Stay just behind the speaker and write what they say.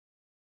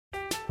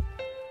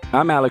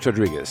I'm Alex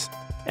Rodriguez.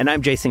 And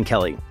I'm Jason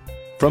Kelly.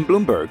 From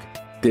Bloomberg,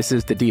 this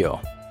is The Deal.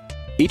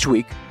 Each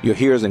week, you'll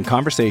hear us in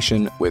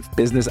conversation with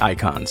business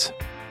icons.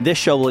 This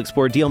show will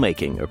explore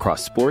deal-making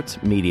across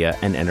sports, media,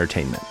 and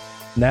entertainment.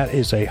 That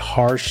is a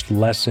harsh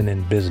lesson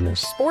in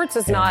business. Sports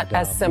is not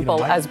as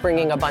simple as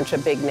bringing a bunch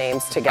of big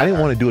names together. I didn't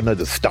want to do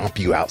another stomp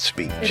you out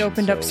speech. It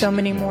opened up so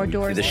many more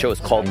doors. The show is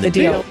called The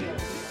Deal.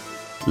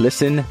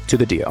 Listen to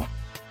The Deal.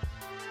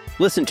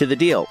 Listen to The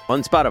Deal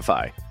on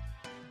Spotify.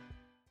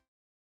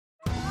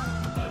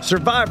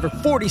 Survivor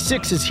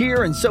 46 is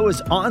here, and so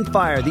is On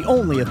Fire, the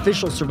only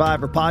official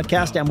Survivor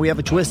podcast, and we have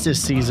a twist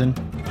this season.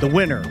 The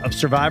winner of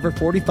Survivor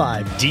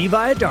 45, Dee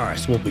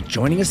Valladares, will be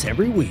joining us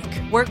every week.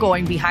 We're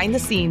going behind the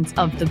scenes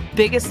of the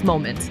biggest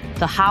moments,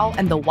 the how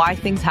and the why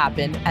things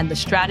happen, and the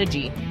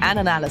strategy and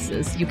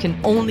analysis you can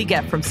only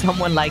get from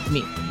someone like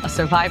me, a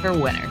Survivor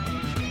winner.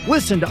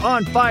 Listen to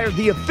On Fire,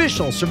 the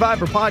official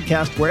Survivor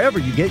podcast, wherever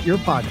you get your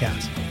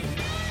podcasts.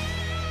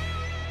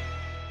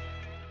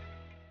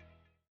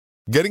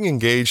 Getting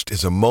engaged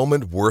is a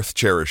moment worth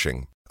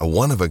cherishing. A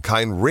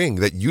one-of-a-kind ring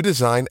that you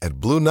design at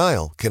Blue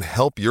Nile can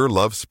help your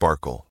love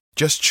sparkle.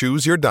 Just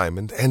choose your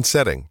diamond and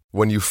setting.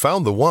 When you've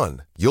found the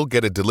one, you'll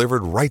get it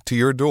delivered right to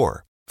your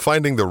door.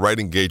 Finding the right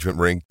engagement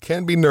ring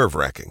can be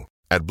nerve-wracking.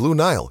 At Blue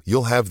Nile,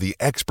 you'll have the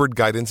expert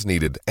guidance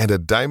needed and a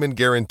diamond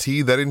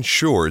guarantee that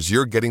ensures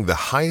you're getting the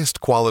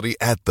highest quality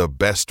at the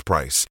best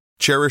price.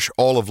 Cherish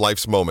all of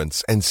life's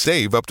moments and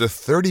save up to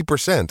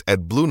 30% at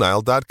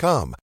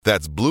BlueNile.com.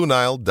 That's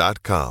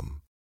BlueNile.com.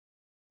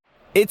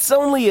 It's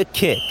only a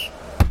kick,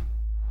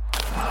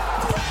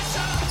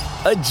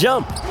 a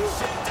jump,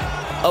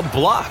 a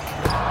block.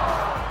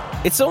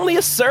 It's only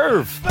a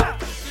serve.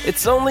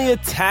 It's only a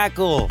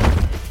tackle,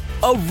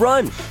 a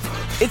run.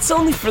 It's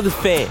only for the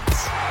fans.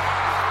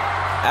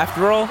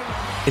 After all,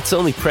 it's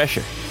only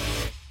pressure.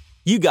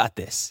 You got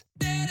this.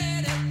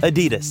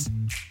 Adidas.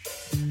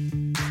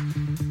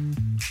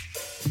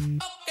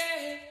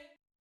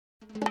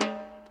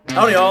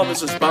 Howdy all,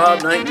 this is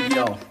Bob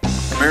Nightingale,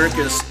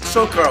 America's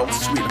so-called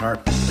sweetheart.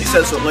 At least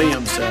that's what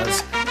Liam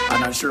says. I'm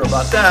not sure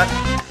about that,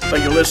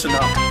 but you listen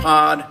up,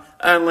 Pod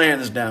and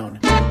Lansdowne.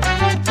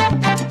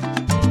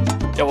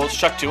 Yeah, well, it's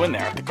Chuck too in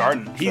there at the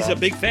Garden. He's a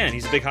big fan.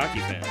 He's a big hockey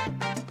fan.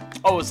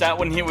 Oh, is that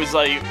when he was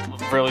like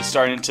really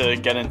starting to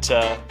get into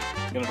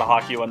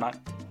hockey and whatnot?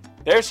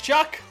 There's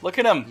Chuck. Look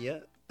at him.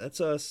 Yeah,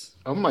 that's us.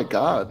 Oh my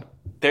God.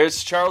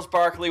 There's Charles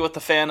Barkley with the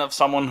fan of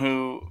someone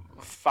who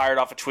fired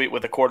off a tweet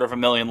with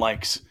 250,000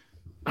 likes.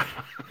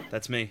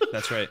 That's me.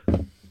 That's right.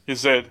 He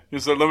said,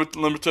 let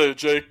me tell you,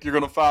 Jake, you're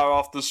going to fire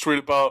off this tweet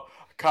about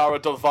Cara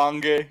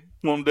Delvange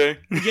one day.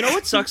 You know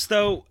what sucks,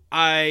 though?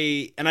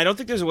 I don't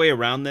think there's a way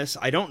around this.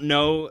 I don't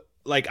know.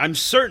 Like, I'm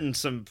certain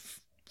some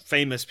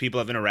famous people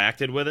have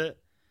interacted with it,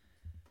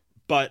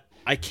 but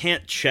I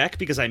can't check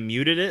because I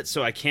muted it,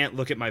 so I can't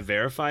look at my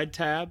verified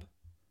tab.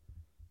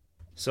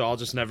 So I'll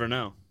just never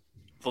know.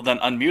 Well, then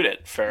unmute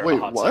it for a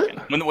hot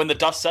second. When the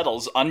dust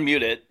settles,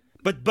 unmute it.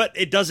 But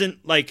it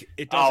doesn't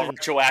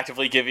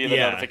retroactively give you the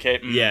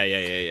notification.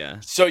 Yeah.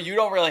 So you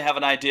don't really have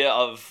an idea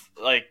of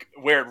like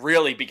where it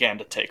really began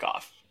to take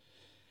off.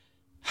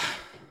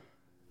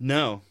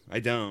 No,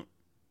 I don't.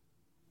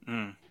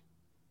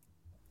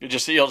 You'll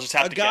just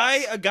have to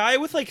guess. A guy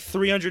with like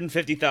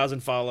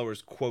 350,000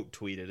 followers quote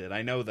tweeted it.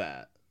 I know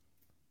that.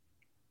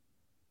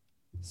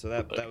 So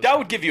that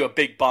would give you a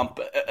big bump.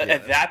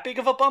 That big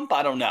of a bump?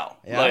 I don't know.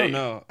 Yeah, I don't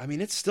know. I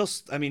mean, it's still.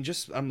 I mean,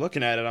 I'm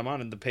looking at it. I'm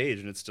on the page,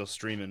 and it's still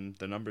streaming.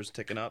 The numbers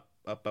ticking up.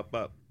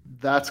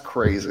 That's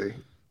crazy.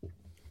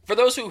 For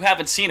those who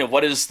haven't seen it,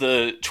 what is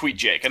the tweet,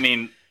 Jake? I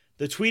mean,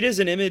 the tweet is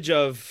an image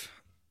of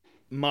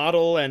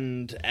model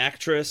and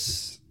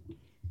actress,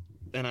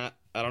 and I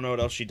don't know what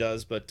else she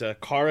does, but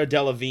Cara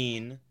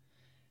Delevingne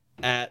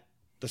at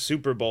the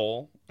Super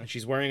Bowl. And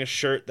she's wearing a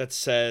shirt that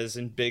says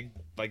in big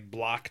like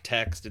block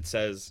text, it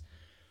says,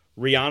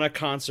 Rihanna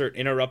concert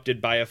interrupted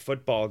by a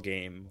football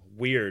game.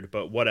 Weird,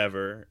 but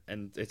whatever.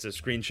 And it's a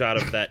screenshot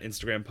of that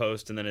Instagram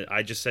post. And then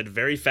I just said,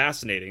 very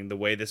fascinating the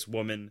way this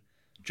woman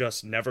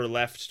just never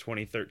left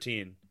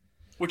 2013.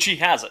 Which she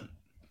hasn't.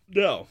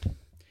 No.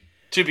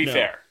 To be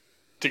fair.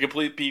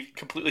 To be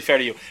completely fair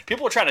to you.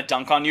 People are trying to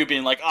dunk on you,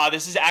 being like,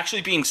 this is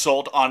actually being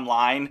sold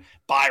online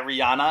by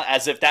Rihanna,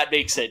 as if that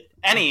makes it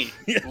any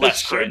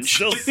less cringe. It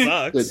still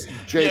sucks.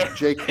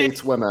 Jake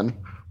hates women.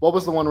 What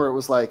was the one where it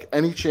was like,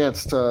 any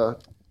chance to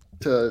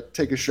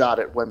take a shot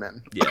at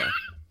women? Yeah,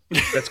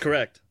 that's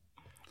correct.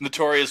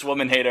 Notorious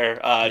woman hater,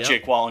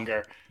 Jake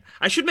Wallinger.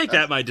 I should make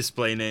that my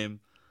display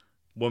name.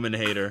 Woman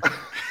hater.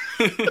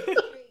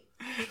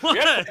 What?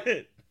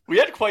 We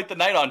had quite the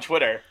night on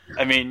Twitter.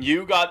 I mean,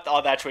 you got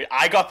all that tweet.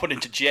 I got put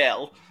into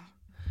jail.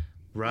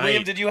 Right.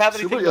 Liam, did you have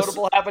anything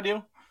notable happen to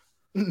you?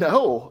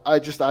 No, I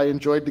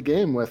enjoyed the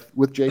game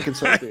with Jake and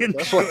Sophie. I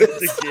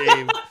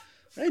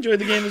enjoyed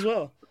the game as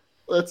well.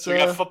 We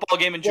got football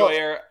game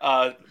enjoyer,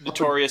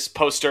 notorious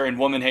poster and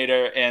woman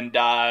hater, and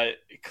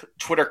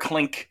Twitter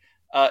clink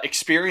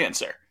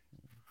experiencer.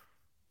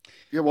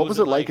 Yeah, what was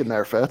it like in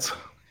there, Fitz?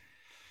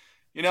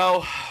 You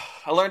know,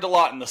 I learned a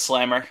lot in the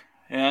Slammer.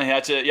 You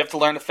have to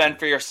learn to fend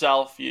for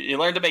yourself. You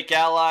learn to make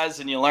allies,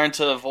 and you learn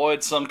to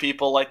avoid some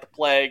people like the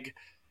plague.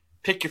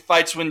 Pick your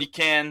fights when you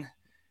can.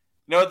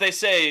 You know what they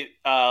say,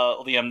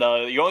 Liam,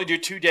 though? You only do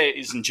 2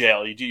 days in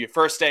jail. You do your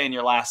first day and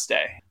your last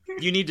day.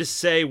 You need to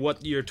say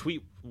what your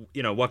tweet,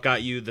 what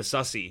got you the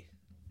sussy.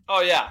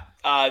 Oh, yeah.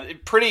 I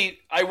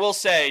will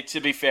say,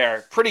 to be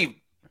fair,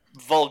 pretty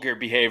vulgar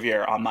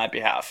behavior on my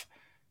behalf.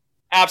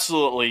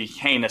 Absolutely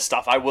heinous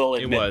stuff. I will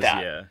admit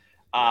that.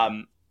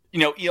 Yeah.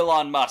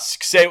 Elon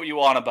Musk, say what you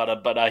want about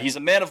him, but he's a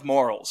man of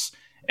morals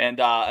and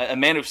a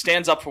man who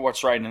stands up for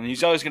what's right, and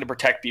he's always going to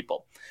protect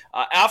people.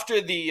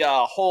 After the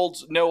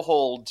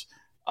no-hold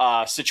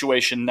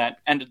situation that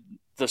ended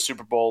the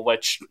Super Bowl,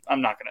 which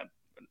I'm not going to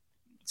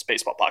 – it's a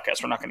baseball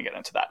podcast. We're not going to get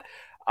into that.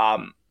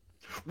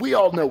 We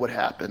all know what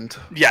happened.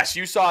 Yes,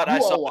 you saw it. I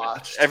saw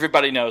it.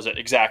 Everybody knows it.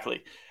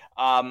 Exactly.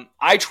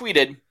 I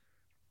tweeted,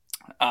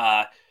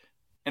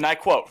 and I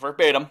quote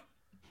verbatim,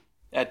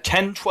 at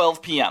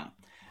 10:12 p.m.,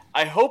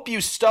 I hope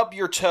you stub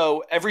your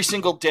toe every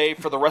single day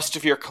for the rest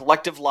of your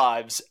collective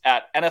lives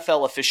at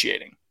NFL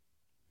officiating.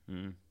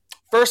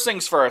 First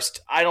things first,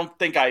 I don't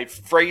think I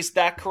phrased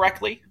that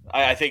correctly.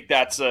 I think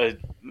that's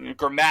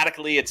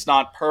grammatically it's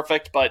not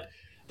perfect, but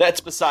that's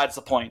besides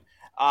the point.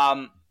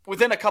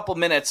 Within a couple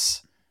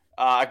minutes,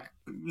 a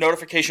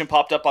notification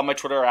popped up on my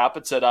Twitter app.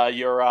 It said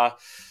your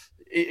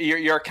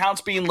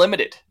account's being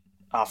limited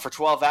for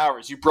 12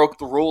 hours. You broke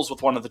the rules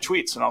with one of the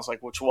tweets, and I was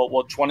like, which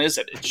one is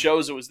it? It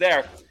shows it was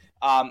there.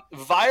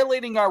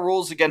 Violating our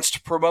rules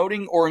against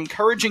promoting or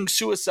encouraging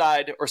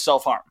suicide or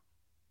self-harm.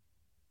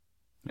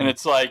 And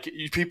it's like,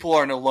 people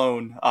aren't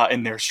alone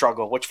in their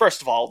struggle, which,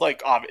 first of all,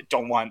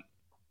 don't want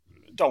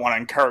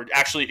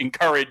to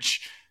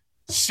encourage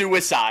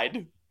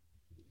suicide,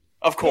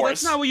 of course. Well,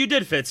 that's not what you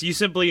did, Fitz. You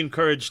simply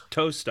encouraged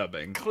toe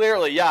stubbing.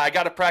 Clearly, yeah, I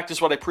got to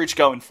practice what I preach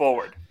going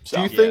forward.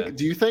 So.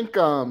 Do you think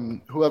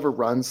whoever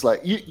runs,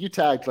 you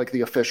tagged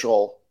the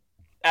official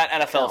at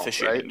NFL account,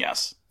 officiating, right?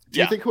 Yes. Do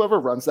you think whoever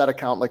runs that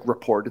account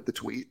reported the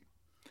tweet?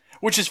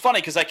 Which is funny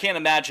because I can't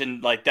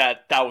imagine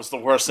that was the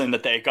worst thing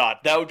that they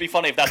got. That would be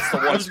funny if that's the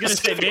one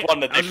specific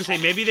one that they. I was going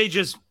to say maybe they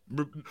just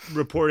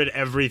reported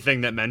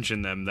everything that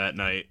mentioned them that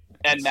night.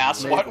 And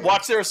mass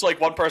watch there's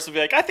one person be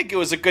like, I think it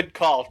was a good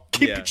call.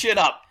 Keep your chin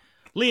up.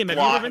 Liam, have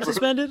you ever been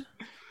suspended?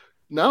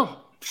 No,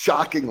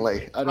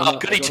 shockingly. I don't know.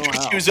 Goody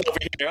two-shoes over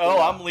here.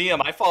 Oh, I'm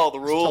Liam. I follow the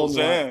rules.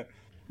 Yeah,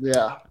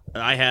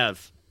 I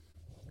have.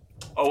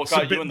 Oh, what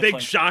got you in the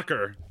big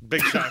shocker.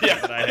 Big shocker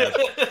that I have.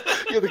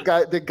 Yeah,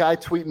 the guy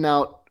tweeting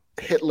out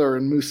Hitler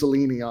and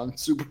Mussolini on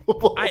Super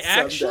Bowl I Sunday.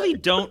 actually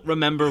don't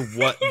remember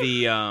what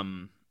the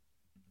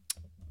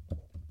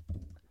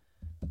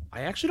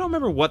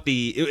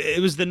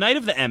it was the night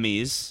of the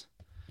Emmys.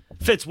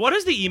 Fitz, what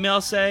does the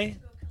email say?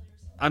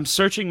 I'm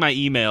searching my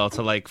email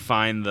to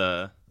find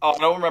the. Oh, I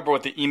don't remember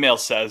what the email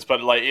says,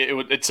 but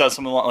it says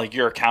something like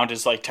your account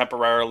is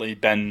temporarily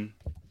been.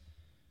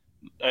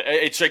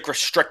 It's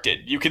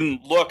restricted. You can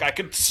look.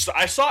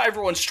 I saw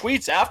everyone's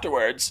tweets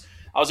afterwards.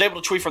 I was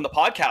able to tweet from the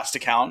podcast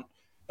account.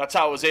 That's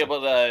how I was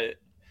able to.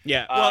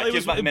 Yeah, well, it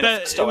was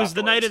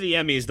the night of the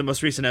Emmys, the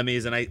most recent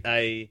Emmys, and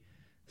I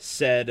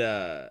said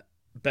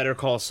Better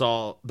Call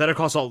Saul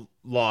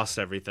lost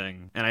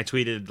everything, and I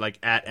tweeted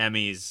at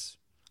Emmys,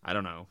 I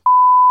don't know,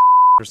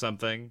 or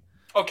something.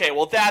 Okay,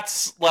 well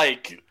that's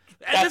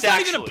that's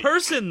not even a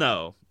person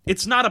though.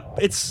 It's not a.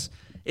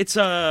 It's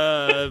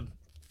a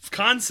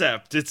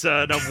concept. It's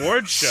an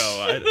award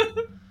show.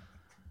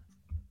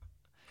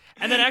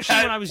 And then actually,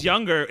 when I was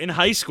younger, in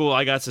high school,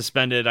 I got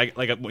suspended.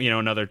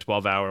 Another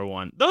 12-hour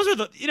one. Those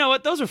are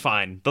those are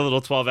fine. The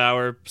little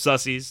 12-hour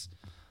sussies.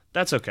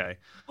 That's okay.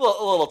 A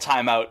little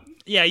timeout.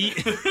 Yeah,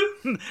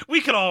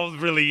 we could all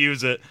really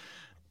use it.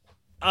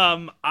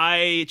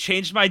 I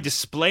changed my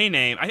display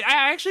name. I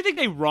actually think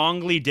they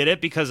wrongly did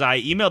it because I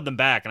emailed them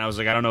back and I was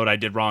like, I don't know what I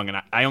did wrong, and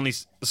I only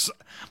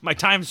my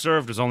time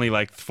served was only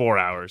 4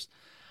 hours.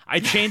 I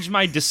changed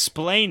my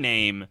display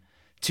name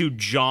to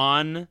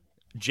John.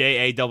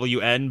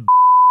 Jawn.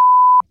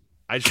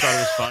 I just thought it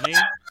was funny.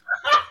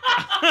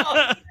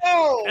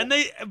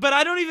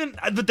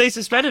 But they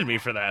suspended me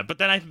for that.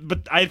 But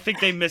I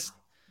think they missed.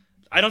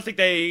 I don't think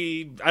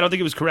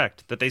it was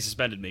correct that they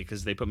suspended me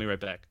because they put me right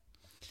back.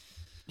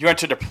 You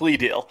entered a plea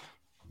deal.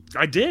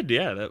 I did,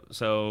 yeah.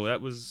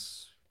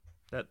 Those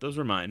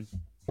were mine.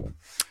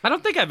 I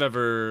don't think I've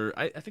ever.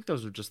 I think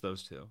those were just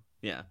those two.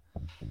 Yeah.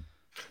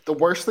 The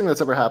worst thing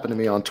that's ever happened to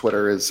me on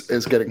Twitter is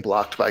getting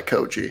blocked by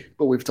Koji,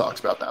 but we've talked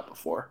about that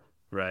before.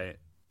 Right.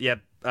 Yeah.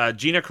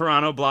 Gina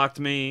Carano blocked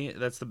me.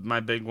 That's my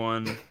big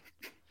one.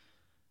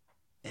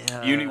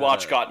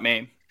 Uniwatch got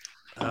me.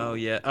 Oh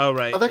yeah. Oh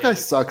right. Oh, that guy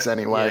sucks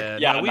anyway.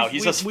 Yeah.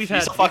 He's a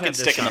fucking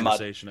stick in the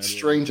mud.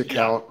 Strange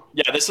account.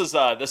 Yeah. This is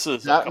that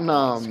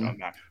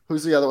and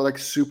who's the other one?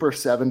 Super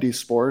 70s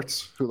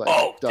Sports who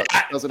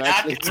doesn't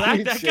actually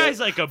tweet that guy's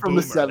like a from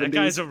boomer. the 70s. That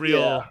guy's a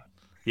real.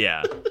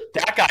 Yeah.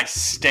 That guy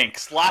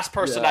stinks. Last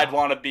person I'd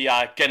want to be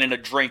getting a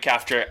drink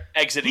after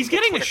exiting. He's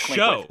getting a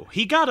show.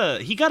 He got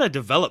a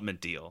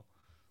development deal.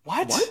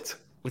 What?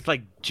 With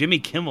Jimmy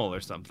Kimmel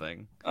or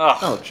something.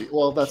 Oh, gee.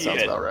 Well, that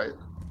sounds about right.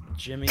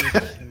 Jimmy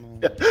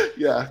Kimmel.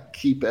 Yeah,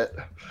 keep it.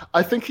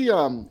 I think he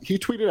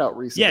tweeted out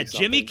recently. Yeah,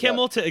 Jimmy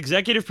Kimmel to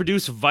executive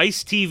produce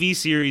Vice TV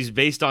series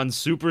based on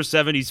Super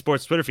 70s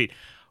Sports Twitter feed.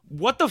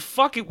 What the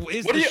fuck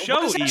is the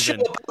show even? Show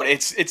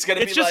it's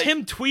gonna be just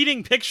him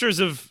tweeting pictures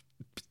of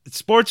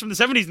sports from the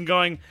 70s and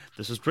going,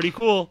 "This is pretty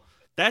cool."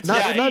 That's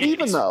not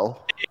even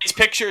though. It's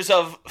pictures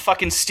of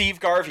fucking Steve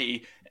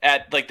Garvey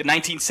at like the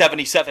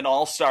 1977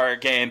 All-Star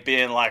game,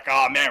 being like,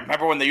 "Oh man,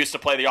 remember when they used to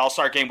play the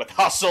All-Star game with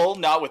hustle,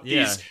 not with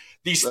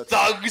these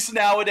thugs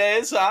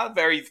nowadays?"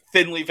 Very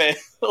thinly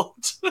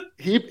veiled.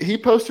 He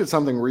posted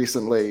something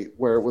recently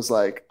where it was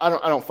like, I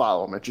don't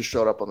follow him. It just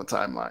showed up on the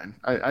timeline.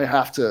 I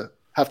have to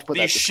put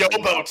these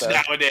showboats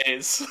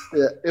nowadays.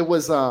 Yeah, it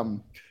was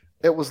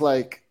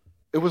like,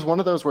 it was one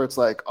of those where it's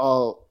like,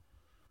 oh,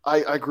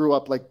 I grew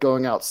up like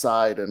going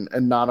outside and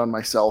not on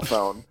my cell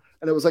phone.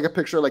 And it was like a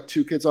picture of like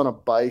two kids on a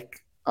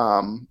bike,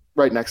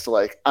 right next to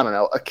like, I don't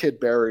know, a kid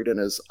buried in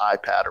his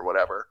iPad or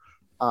whatever.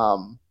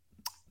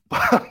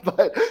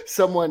 But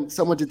someone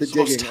did the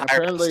digging.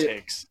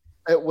 Apparently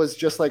it was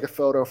just like a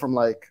photo from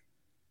like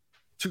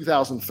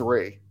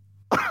 2003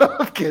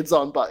 of kids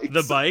on bikes.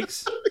 The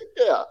bikes?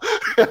 Yeah.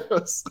 It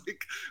was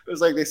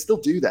like they still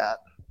do that.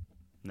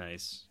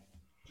 Nice.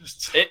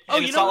 It's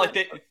not like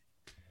they...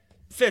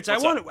 Fitz,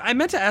 I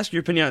meant to ask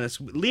your opinion on this.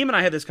 Liam and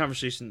I had this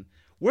conversation.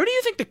 Where do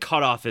you think the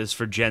cutoff is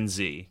for Gen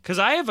Z? Because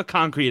I have a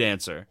concrete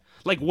answer.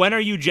 Like, when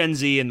are you Gen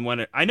Z and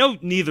when... I know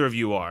neither of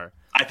you are.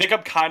 I think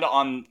I'm kind of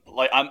on...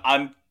 Like,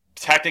 I'm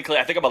technically...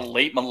 I think I'm a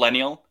late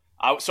millennial.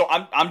 So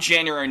I'm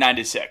January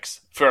 96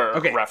 for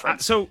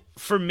reference. So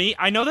for me,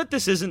 I know that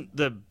this isn't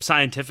the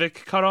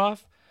scientific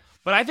cutoff,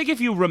 but I think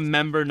if you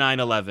remember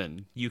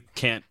 9/11, you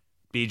can't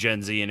be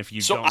Gen Z, and if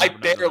you don't... So I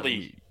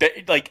barely...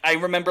 I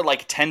remember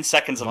like 10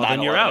 seconds of 9/11.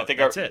 Then you're out. I think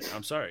That's it.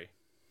 I'm sorry.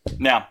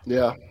 No.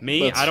 Yeah.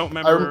 Me, I don't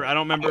remember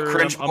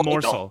a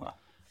morsel.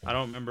 I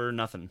don't remember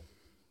nothing.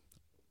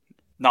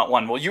 Not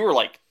one. Well, you were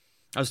like...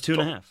 I was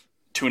 2.5.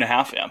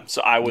 2.5, yeah.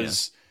 So I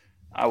was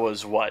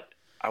what?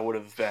 I would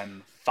have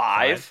been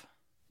 5.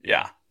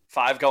 Yeah.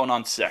 5 going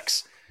on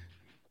 6.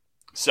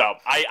 So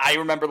I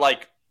remember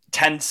like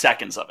 10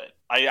 seconds of it.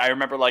 I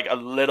remember like a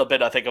little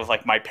bit, I think, of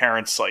like my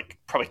parents like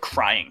probably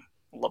crying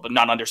a little bit,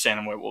 not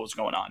understanding what was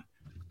going on.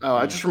 Oh,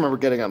 I just remember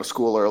getting out of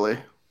school early.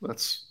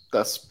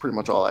 That's pretty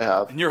much all I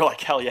have. And you're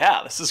like, hell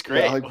yeah, this is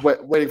great. Yeah,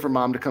 like waiting for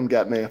mom to come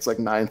get me. It's like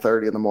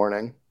 9:30 in the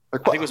morning.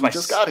 Like, I think it was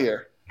just got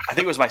here. I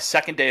think it was my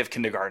second day of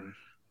kindergarten.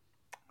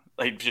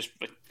 Like just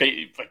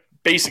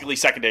basically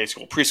second day of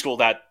school. Preschool,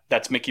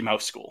 that's Mickey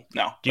Mouse school.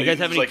 No. Do you guys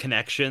have any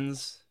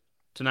connections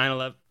to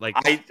 9/11? Like,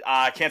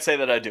 I can't say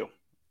that I do.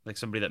 Like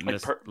somebody that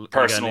missed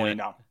personally,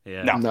 no.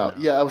 Yeah. No.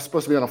 Yeah, I was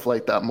supposed to be on a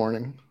flight that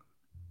morning.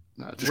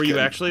 No, Were kidding. you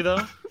actually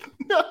though?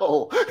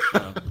 No.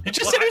 You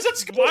just said he was at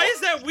school. Why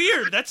is that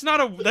weird? That's not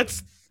a.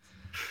 That's.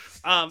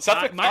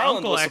 My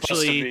uncle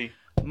actually.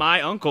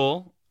 My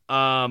uncle,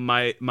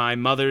 my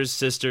mother's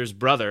sister's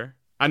brother.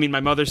 I mean,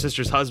 my mother's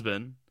sister's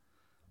husband.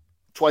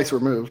 Twice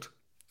removed.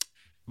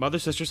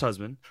 Mother's sister's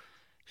husband.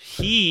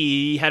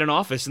 He had an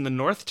office in the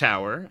North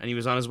Tower, and he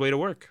was on his way to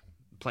work.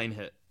 Plane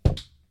hit.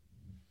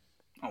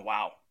 Oh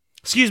wow.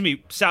 Excuse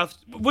me, South.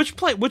 Which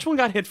one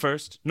got hit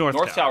first?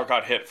 North Tower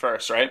got hit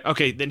first, right?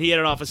 Okay, then he had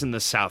an office in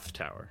the South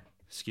Tower.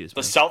 Excuse me.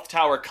 The South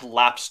Tower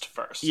collapsed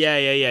first.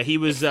 Yeah. He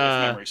was. If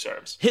memory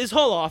serves. His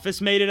whole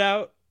office made it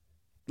out,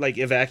 like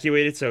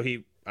evacuated, so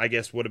he, I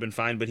guess, would have been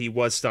fine. But he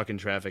was stuck in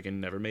traffic and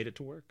never made it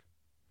to work.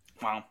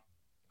 Wow.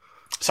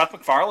 Seth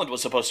MacFarlane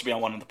was supposed to be on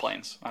one of the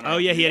planes.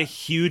 He had a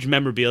huge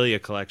memorabilia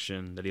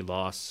collection that he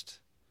lost.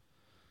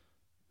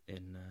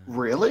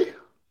 Really?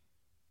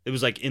 It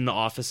was like in the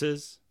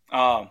offices.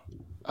 Oh,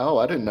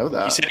 I didn't know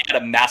that. He said he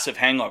had a massive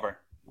hangover.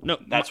 No,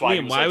 that's why.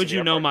 Liam, why would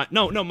you know my?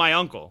 No, my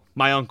uncle.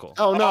 My uncle.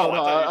 Oh no,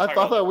 I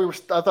thought we were.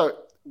 I thought.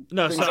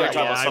 No, sorry.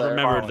 Yeah, I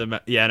remembered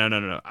the. Yeah,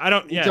 no. I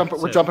don't. Yeah,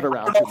 we're jumping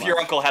around. I don't know if your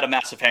uncle had a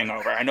massive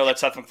hangover. I know that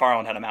Seth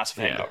MacFarlane had a massive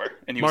hangover,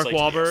 and he Mark was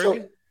like,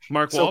 Wahlberg.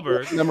 Mark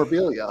Wahlberg.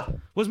 Memorabilia.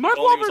 Was Mark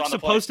Wahlberg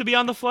supposed to be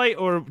on the flight,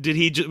 or did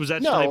he? Was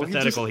that just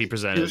hypothetical he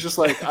presented? He was just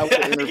like, I will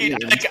intervene.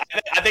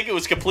 I think it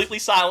was completely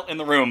silent in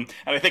the room,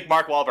 and I think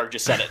Mark Wahlberg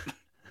just said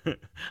it.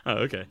 Oh,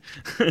 okay.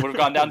 Would have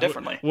gone down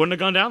differently. Wouldn't have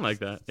gone down like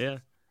that. Yeah.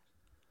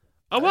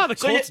 Oh wow, the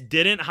Colts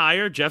didn't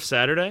hire Jeff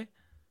Saturday.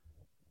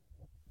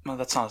 No,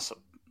 that's not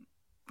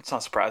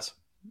a surprise.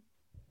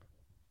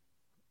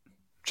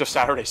 Jeff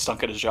Saturday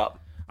stunk at his job.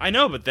 I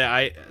know, but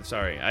I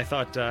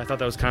thought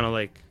that was kind of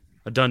like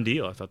a done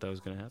deal. I thought that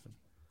was going to happen.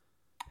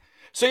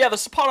 So yeah,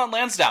 this is Pod on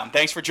Lansdowne.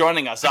 Thanks for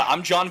joining us.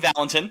 I'm John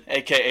Valentin,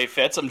 aka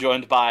Fitz. I'm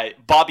joined by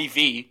Bobby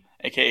V,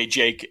 aka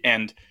Jake,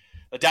 and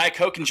the Diet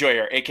Coke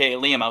enjoyer, a.k.a.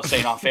 Liam. I was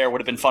saying off air,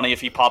 would have been funny if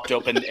he popped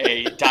open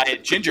a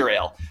Diet Ginger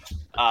Ale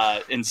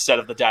instead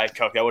of the Diet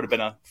Coke. That would have been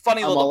a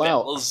funny little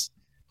bit.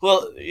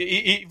 Well,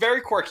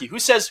 very quirky. Who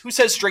says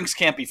drinks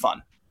can't be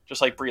fun?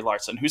 Just like Brie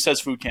Larson. Who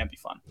says food can't be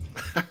fun?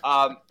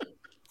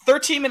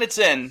 13 minutes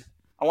in,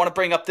 I want to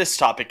bring up this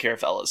topic here,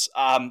 fellas.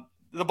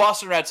 The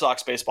Boston Red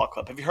Sox baseball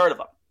club. Have you heard of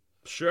them?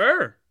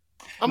 Sure.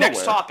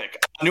 Next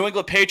topic. New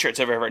England Patriots.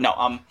 Have you ever heard?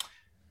 No.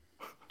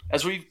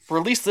 as we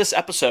release this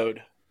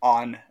episode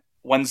on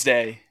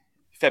Wednesday,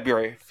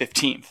 February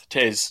 15th.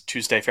 Today's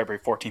Tuesday,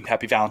 February 14th.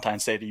 Happy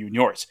Valentine's Day to you and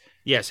yours.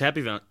 Yes,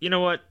 happy Valentine's. You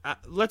know what?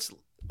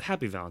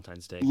 Happy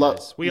Valentine's Day,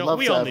 guys. We all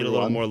need a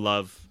little more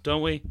love,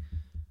 don't we?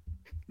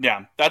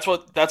 Yeah, that's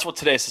what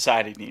today's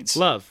society needs.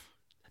 Love.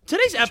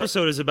 Today's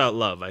episode is about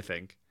love, I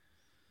think.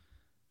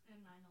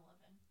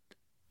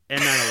 And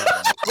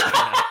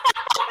 9/11.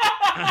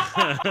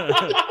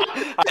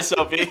 Hi,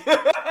 Sophie.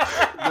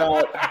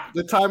 No,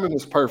 the timing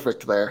was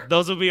perfect there.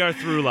 Those will be our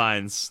through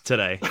lines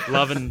today.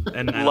 Love and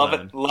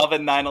 9/11. Love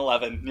and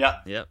 9/11.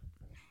 Yep. Yep.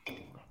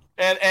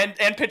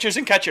 And pitchers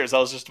and catchers. I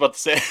was just about to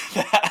say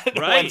that.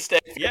 Right. Wednesday,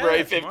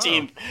 February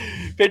 15th.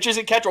 Pitchers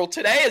and catchers. Well,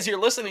 today, as you're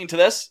listening to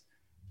this,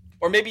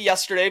 or maybe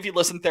yesterday if you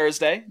listened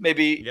Thursday,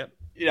 maybe 2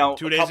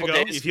 days ago.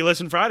 If you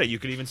listen Friday, you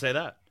could even say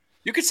that.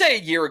 You could say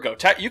a year ago.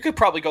 You could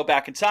probably go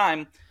back in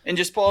time and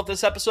just pull up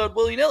this episode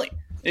willy-nilly.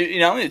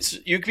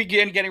 You could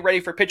begin getting ready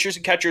for Pitchers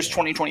and Catchers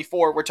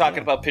 2024. We're talking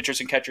about Pitchers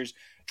and Catchers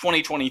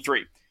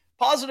 2023.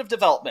 Positive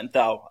development,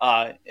 though,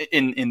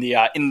 in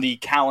the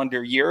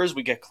calendar year as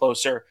we get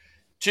closer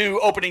to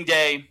opening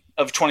day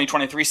of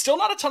 2023. Still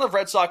not a ton of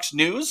Red Sox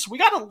news. We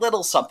got a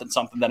little something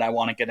that I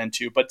want to get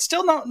into, but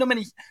still not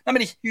many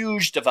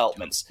huge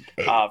developments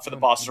for the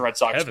Boston Red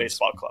Sox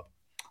Baseball Club.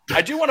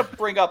 I do want to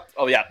bring up.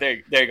 Oh yeah,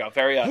 there you go.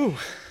 Very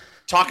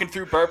talking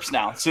through burps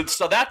now.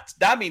 So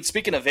that means,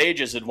 speaking of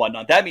ages and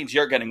whatnot, that means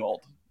you're getting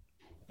old.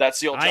 That's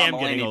the old John I am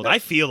Mulaney getting old. thing. I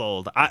feel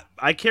old.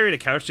 I carried a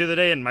couch the other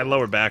day and my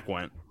lower back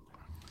went.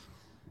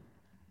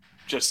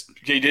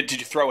 Did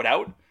you throw it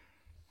out?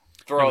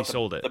 We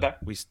sold it. The back?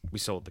 We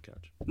sold the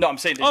couch. No, I'm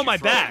saying. My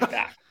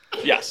back.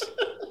 Yes.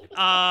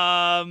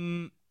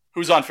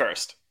 Who's on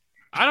first?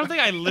 I don't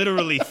think I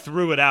literally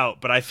threw it out,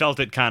 but I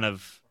felt it kind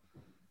of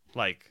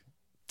like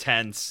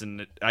tense,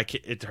 and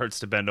it hurts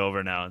to bend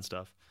over now and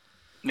stuff.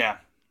 Yeah,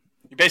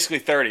 you're basically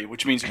 30,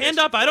 which means hand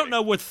up. 30. I don't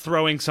know what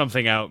throwing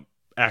something out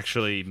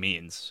actually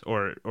means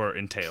or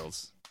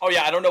entails. Oh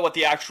yeah, I don't know what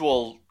the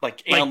actual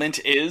ailment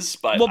is,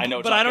 but I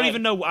know. But I don't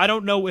even know. I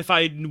don't know if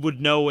I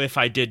would know if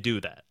I did do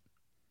that.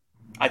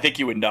 I think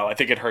you would know. I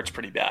think it hurts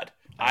pretty bad.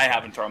 I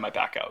haven't thrown my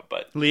back out,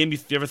 but Liam, you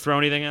ever throw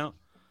anything out?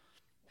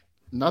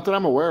 Not that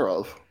I'm aware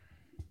of.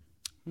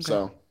 Okay.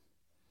 So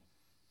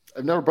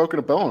I've never broken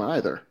a bone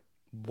either.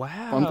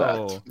 Wow. Fun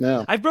fact.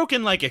 Yeah. I've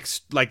broken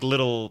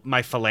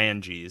my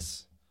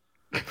phalanges.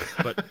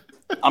 But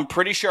I'm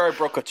pretty sure I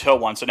broke a toe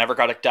once. I never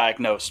got it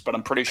diagnosed, but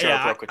I'm pretty sure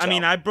I broke a toe. I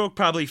mean, I broke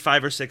probably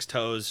 5 or 6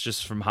 toes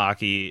just from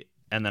hockey,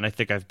 and then I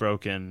think I've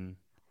broken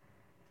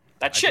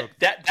that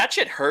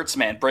shit hurts,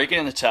 man. Breaking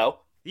in the toe.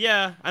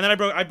 Yeah, and then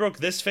I broke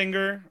this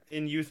finger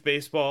in youth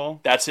baseball.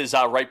 That's his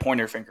right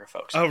pointer finger,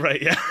 folks. Oh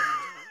right, yeah.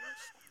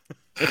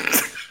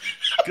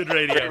 Good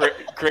radio.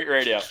 Great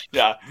radio.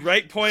 Yeah.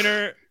 Right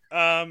pointer.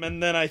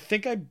 And then I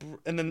think and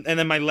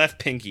then my left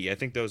pinky. I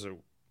think those are,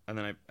 and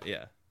then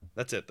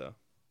that's it though.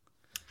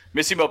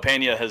 Missy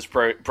Mopena has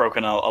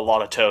broken a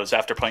lot of toes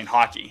after playing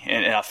hockey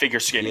and figure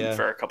skating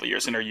for a couple of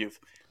years in her youth.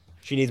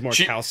 She needs more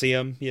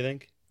calcium, you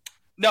think?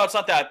 No, it's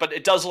not that, but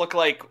it does look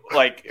like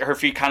her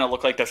feet kind of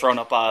look like they're throwing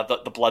up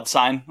the blood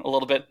sign a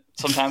little bit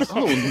sometimes.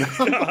 Oh no!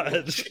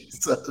 God.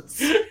 Jesus.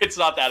 It's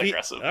not that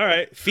aggressive. All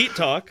right, feet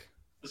talk.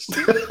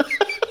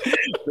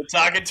 The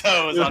talking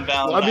toes on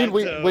Valentine's. I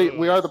mean,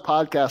 we are the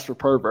podcast for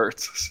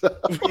perverts. So.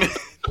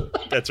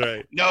 That's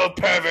right. No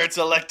perverts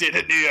elected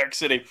in New York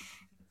City.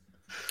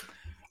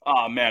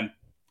 Oh man,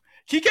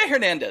 Kike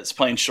Hernandez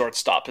playing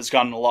shortstop has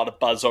gotten a lot of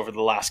buzz over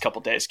the last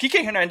couple days.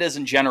 Kike Hernandez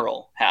in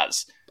general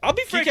has. I'll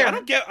be frank. I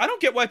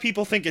don't get why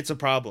people think it's a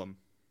problem.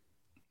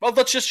 Well,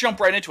 let's just jump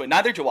right into it.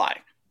 Neither do I.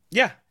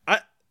 Yeah,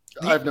 I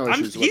have no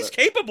issues with He's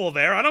capable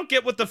there. I don't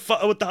get what the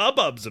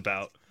hubbub's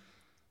about.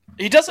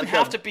 He doesn't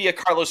have to be a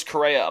Carlos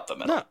Correa up the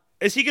middle. No.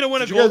 Is he going to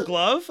win a Gold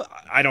Glove?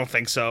 I don't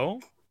think so,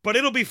 but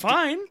it'll be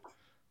fine.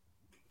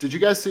 Did you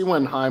guys see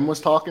when Heim was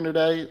talking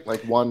today? I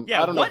don't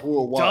know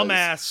who it was.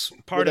 Dumbass,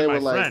 pardon my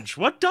French.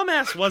 What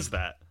dumbass was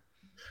that?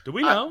 Do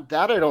we know?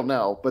 That I don't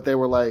know, but they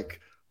were like,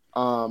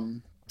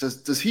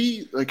 does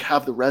he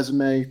have the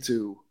resume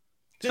to?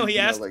 No, he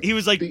asked. He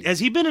was like, has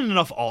he been in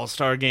enough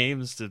All-Star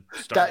games to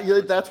start?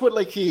 That's what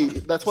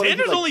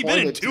Xander's only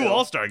been in 2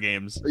 All-Star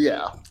games.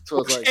 Yeah,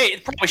 so it's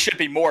it probably should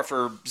be more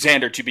for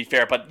Xander, to be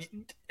fair. But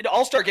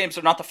All-Star games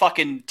are not the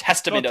fucking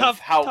testament of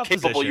how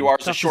capable you are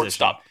as a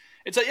shortstop.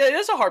 It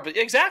is a hard,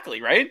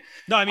 exactly right.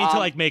 No, I mean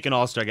to make an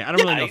All-Star game. I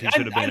don't really know if he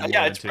should have been.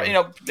 Yeah, it's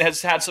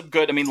has had some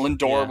good. I mean,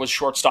 Lindor was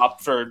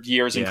shortstop for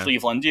years in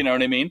Cleveland. You know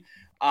what I mean?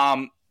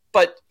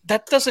 But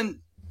that doesn't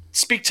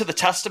speak to the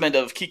testament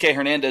of Kike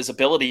Hernandez's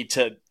ability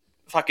to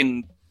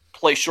fucking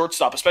play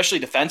shortstop, especially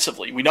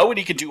defensively. We know what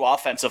he can do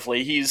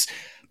offensively. He's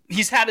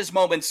had his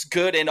moments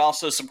good and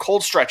also some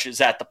cold stretches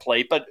at the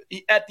plate. But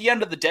at the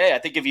end of the day, I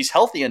think if he's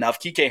healthy enough,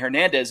 Kike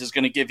Hernandez is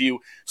going to give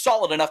you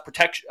solid enough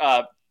production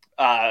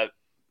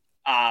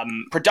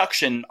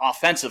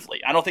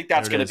offensively. I don't think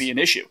that's going to be an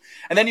issue.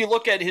 And then you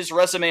look at his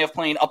resume of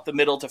playing up the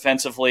middle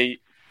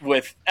defensively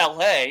with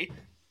LA.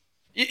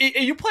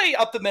 You play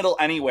up the middle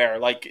anywhere.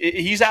 Like,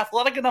 he's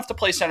athletic enough to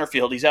play center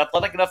field. He's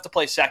athletic enough to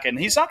play second.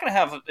 He's not going to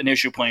have an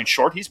issue playing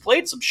short. He's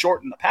played some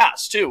short in the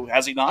past too,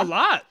 has he not? A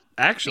lot,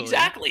 actually.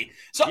 Exactly.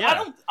 So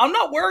I'm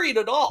not worried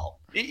at all.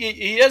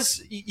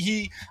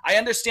 I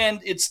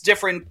understand it's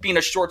different being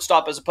a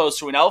shortstop as opposed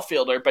to an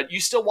outfielder, but you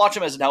still watch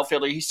him as an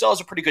outfielder. He still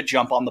has a pretty good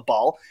jump on the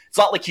ball. It's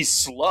not like he's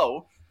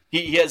slow.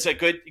 He has a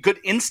good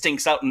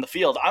instincts out in the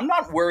field. I'm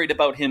not worried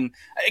about him.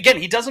 Again,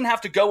 he doesn't have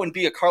to go and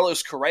be a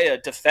Carlos Correa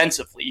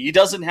defensively. He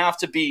doesn't have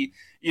to be,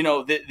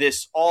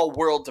 this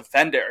all-world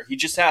defender. He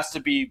just has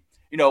to be,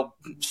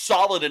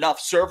 solid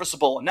enough,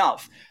 serviceable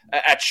enough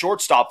at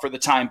shortstop for the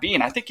time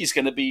being. I think he's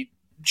going to be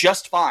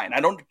just fine. I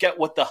don't get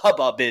what the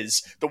hubbub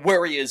is, the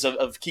worry is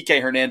of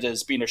Kike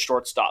Hernandez being a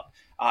shortstop.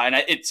 And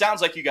it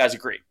sounds like you guys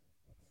agree.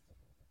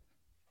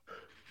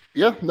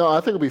 Yeah, no, I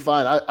think it'll be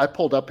fine. I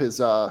pulled up his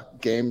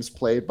games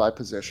played by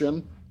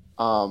position.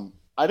 I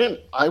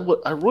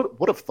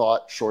would have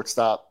thought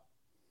shortstop.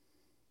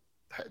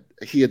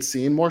 He had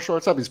seen more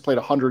shortstop. He's played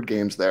 100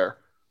 games there.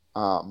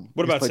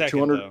 What about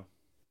second,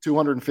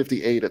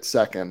 258 at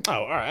second. Oh,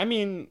 all right. I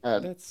mean,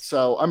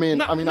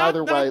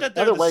 either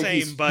way,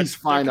 he's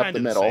fine up the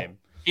middle.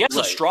 He has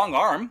a strong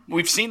arm.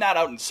 We've seen that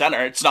out in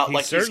center. It's not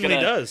like he's going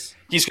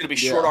to be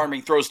short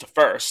arming throws to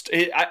first.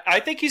 I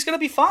think he's going to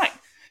be fine.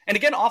 And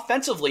again,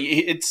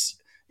 offensively,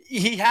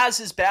 he has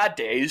his bad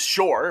days,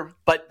 sure,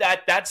 but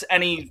that's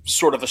any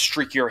sort of a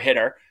streakier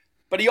hitter.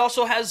 But he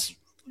also has,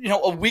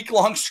 a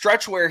week-long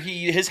stretch where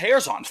his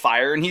hair's on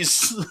fire, and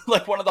he's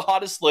like one of the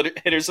hottest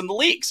hitters in the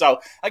league. So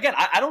again,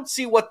 I don't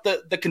see what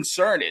the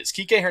concern is.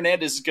 Kike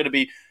Hernandez is going to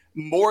be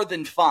more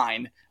than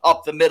fine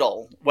up the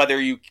middle, whether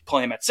you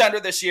play him at center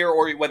this year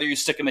or whether you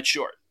stick him at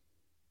short.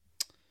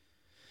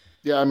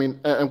 Yeah, I mean,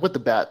 and with the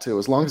bat too,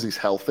 as long as he's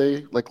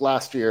healthy. Like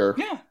last year,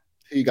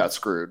 he got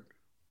screwed.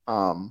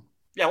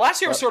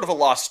 Last year was sort of a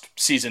lost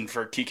season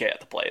for Kike at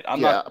the plate. As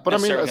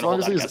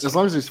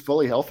long as he's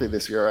fully healthy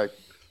this year,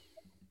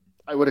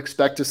 I would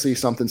expect to see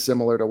something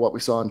similar to what we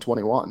saw in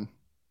 21.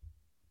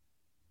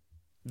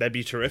 That'd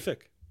be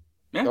terrific.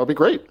 Yeah. That would be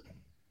great.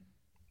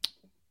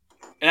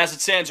 And as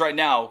it stands right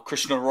now,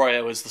 Christian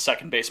Arroyo is the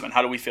second baseman.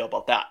 How do we feel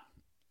about that?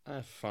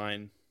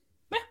 Fine.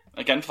 Yeah,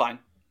 again, fine.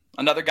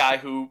 Another guy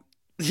who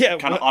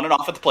kind of on and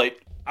off at the plate.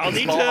 I'll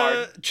need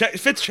to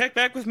check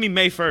back with me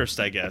May 1st,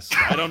 I guess.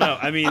 I don't know.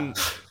 I mean,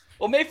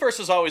 well, May 1st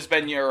has always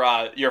been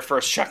your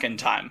first check-in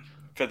time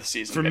for the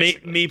season. For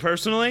me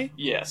personally?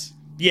 Yes.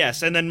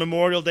 Yes, and then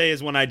Memorial Day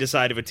is when I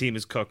decide if a team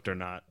is cooked or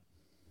not.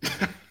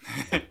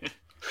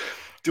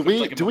 Do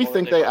we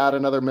think they add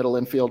another middle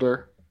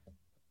infielder?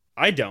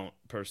 I don't,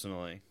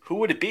 personally. Who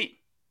would it be?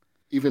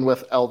 Even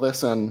with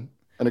Elvis and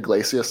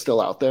Iglesias still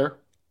out there?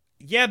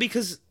 Yeah,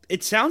 because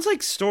it sounds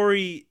like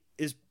Story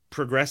is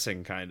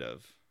progressing, kind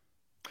of.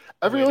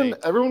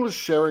 Everyone was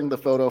sharing the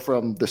photo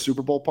from the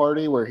Super Bowl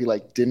party where he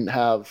didn't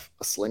have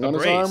a sling on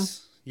his arm.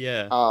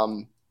 Yeah.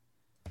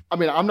 I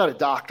mean, I'm not a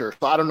doctor,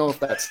 so I don't know if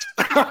that's.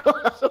 I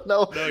don't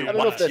know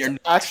if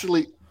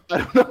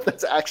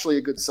that's actually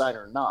a good sign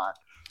or not.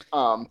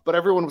 But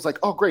everyone was like,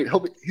 "Oh, great!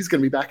 He's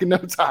going to be back in no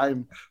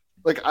time."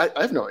 I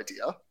have no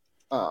idea.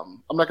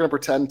 I'm not going to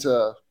pretend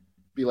to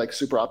be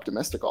super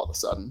optimistic all of a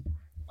sudden.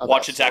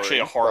 Watch, it's actually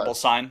a horrible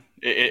sign.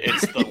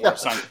 It's the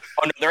worst sign.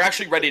 Oh no, they're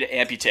actually ready to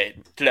amputate.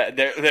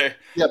 They're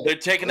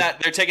taking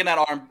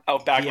that arm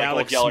out back like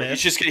Old Yeller.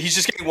 He's just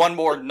getting one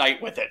more night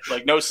with it,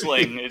 no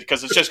sling,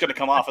 because it's just going to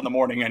come off in the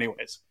morning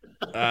anyways.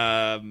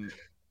 I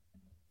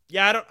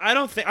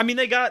don't think. I mean,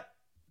 they got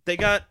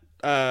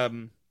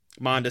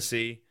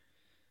Mondesi.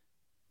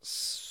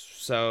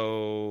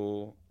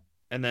 So,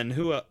 and then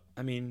who?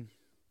 I mean,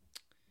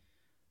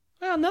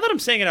 well, now that I'm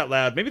saying it out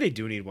loud, maybe they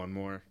do need one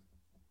more.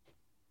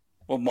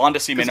 Well,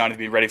 Mondesi may not even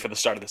be ready for the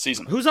start of the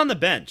season. Who's on the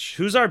bench?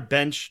 Who's our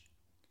bench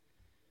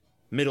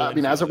middle? I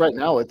mean, as of right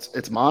now, it's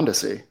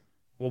Mondesi.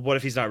 Well, what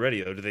if he's not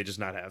ready, though? Do they just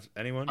not have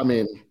anyone? I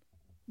mean,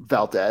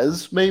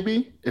 Valdez,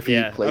 maybe, if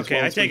he plays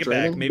well. I take it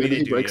back. Maybe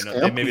they do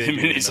maybe they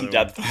need some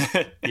depth.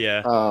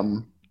 Yeah.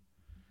 I'm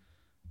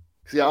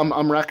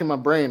racking my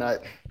brain.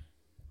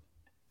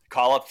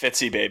 Call up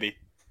Fitzy, baby.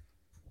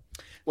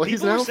 Well,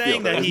 people were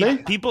saying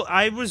that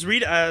I was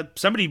reading.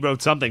 Somebody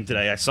wrote something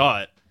today. I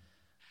saw it.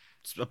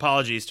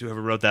 Apologies to whoever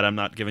wrote that. I'm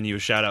not giving you a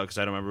shout out because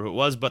I don't remember who it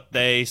was, but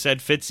they said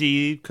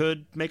Fitzy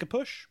could make a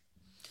push.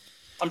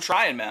 I'm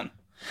trying, man.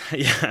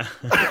 Yeah.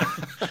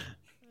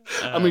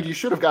 I mean, you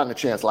should have gotten a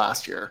chance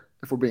last year,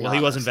 if we're being honest.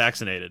 He wasn't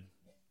vaccinated.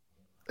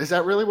 Is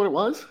that really what it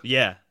was?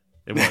 Yeah,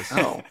 it was.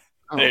 Oh.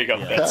 There you go.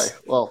 Okay.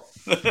 Fitz. Well,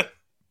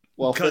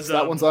 Fitz,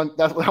 that one's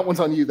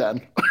on you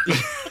then.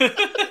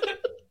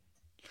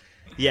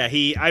 Yeah,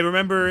 I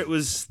remember it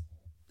was.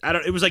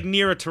 It was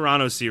near a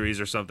Toronto series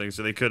or something,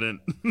 so they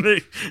couldn't.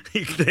 They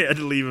had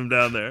to leave him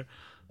down there.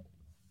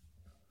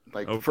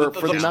 For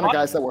the amount of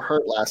guys that were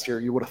hurt last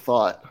year, you would have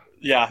thought.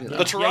 Yeah,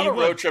 the Toronto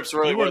road trips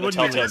really were the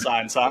telltale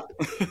signs, huh?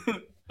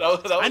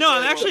 I know.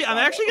 I'm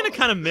actually going to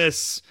kind of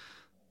miss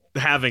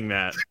having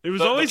that. It was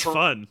always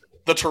fun.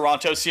 The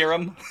Toronto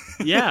serum.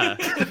 Yeah,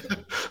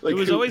 it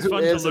was always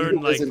fun to learn.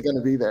 Who isn't going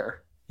to be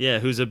there? Yeah,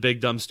 who's a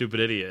big, dumb, stupid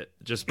idiot?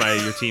 Just by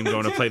your team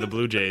going to play the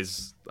Blue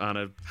Jays on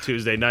a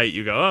Tuesday night,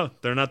 you go, oh,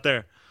 they're not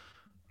there.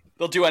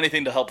 They'll do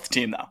anything to help the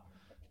team, though.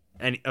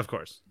 And of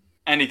course.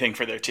 Anything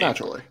for their team.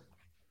 Naturally.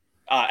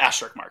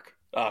 Asterisk mark.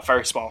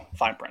 Very small,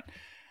 fine print.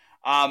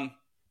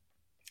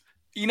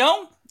 You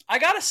know, I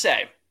got to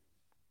say,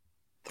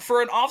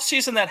 for an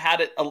offseason that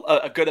had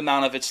a good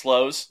amount of its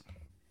lows,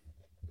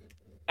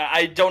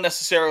 I don't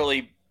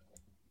necessarily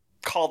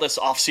call this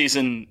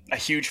offseason a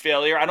huge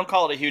failure. I don't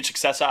call it a huge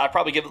success. I'd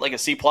probably give it like a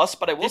C+,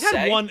 but I will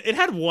say... It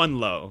had one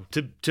low,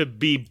 to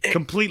be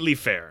completely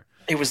fair.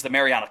 It was the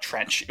Mariana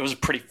Trench. It was a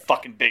pretty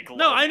fucking big low.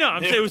 No, I know.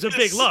 I'm saying it was a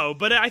big low,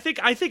 but I think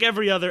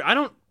every other...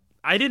 I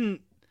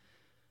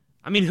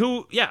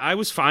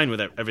was fine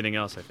with everything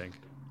else, I think.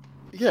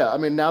 Yeah, I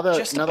mean, now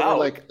that we're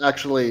like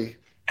actually...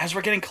 As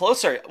we're getting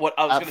closer, what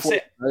I was going to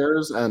say...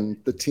 players and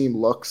the team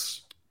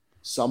looks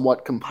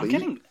somewhat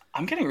complete.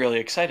 I'm getting really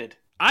excited.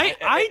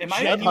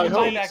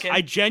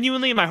 I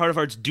genuinely, in my heart of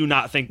hearts, do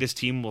not think this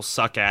team will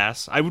suck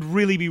ass. I would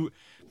really be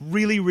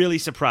really, really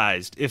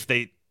surprised if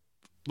they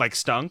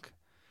stunk.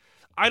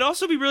 I'd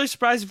also be really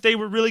surprised if they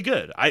were really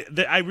good.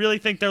 I really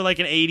think they're like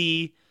an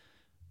 80.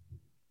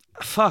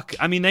 Fuck.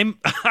 I mean,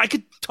 I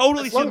could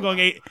totally see them going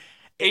 80.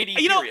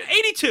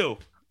 82.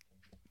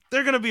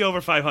 They're going to be over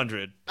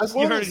 500. As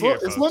long as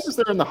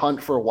they're in the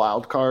hunt for a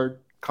wild card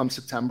come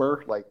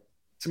September,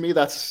 to me,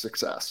 that's a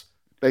success.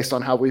 Based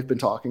on how we've been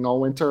talking all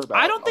winter.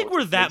 I don't think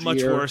we're that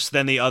much worse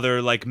than the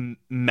other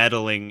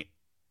meddling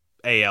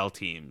AL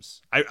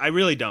teams. I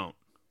really don't.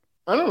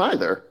 I don't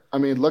either. I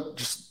mean, look,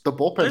 just the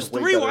bullpen. There's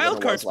 3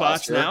 wildcard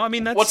spots now. I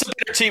mean, that's what's a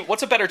better team?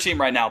 What's a better team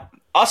right now?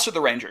 Us or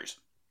the Rangers?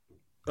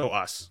 Oh,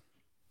 us.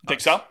 Think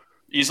so?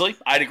 Easily,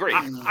 I'd agree.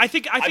 I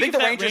think the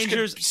Rangers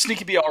could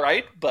sneaky be all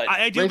right, but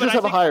Rangers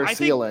have a higher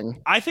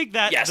ceiling. I think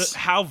that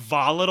how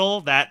volatile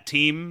that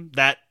team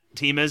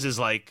is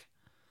like.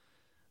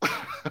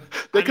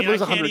 They could lose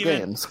 100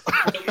 games.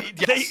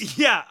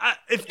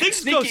 If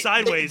things go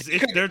sideways,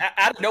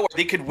 out of nowhere,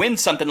 they could win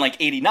something like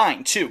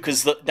 89 too,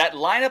 because that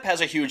lineup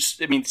has a huge.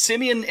 I mean,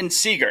 Semien and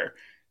Seager,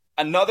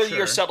 another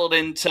year settled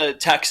into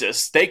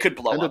Texas, they could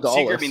blow up.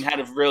 Seager, had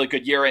a really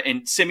good year,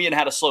 and Semien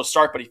had a slow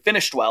start, but he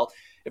finished well.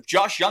 If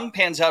Josh Young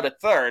pans out at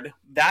third,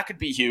 that could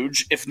be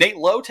huge. If Nate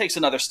Lowe takes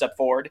another step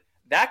forward,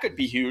 that could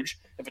be huge.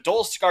 If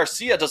Adolis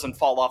Garcia doesn't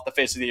fall off the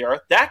face of the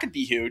earth, that could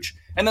be huge.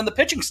 And then the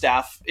pitching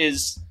staff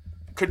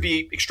could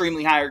be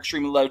extremely high or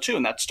extremely low too,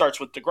 and that starts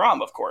with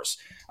DeGrom, of course,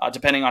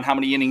 depending on how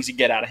many innings you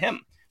get out of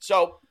him.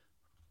 So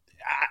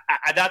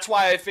that's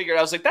why I figured,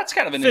 I was like, that's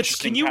kind of an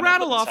interesting. Can you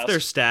rattle off their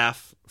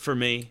staff for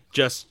me?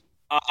 Just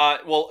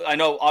well, I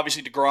know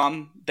obviously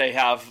DeGrom. They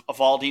have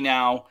Eovaldi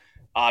now,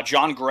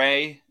 John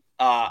Gray.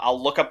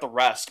 I'll look up the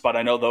rest, but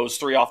I know those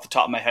 3 off the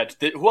top of my head.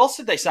 Who else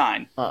did they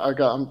sign?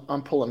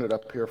 I'm pulling it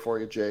up here for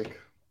you, Jake.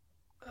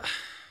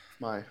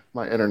 My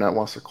internet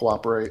wants to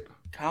cooperate.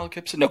 Kyle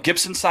Gibson? No,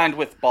 Gibson signed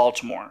with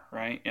Baltimore,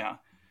 right? Yeah.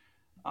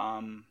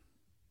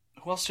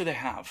 Who else do they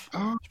have?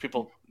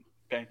 People.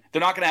 Okay.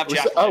 They're not going to have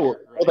Jack.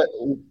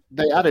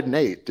 They added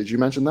Nate. Did you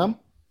mention them?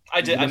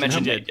 I did. I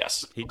mentioned Nate.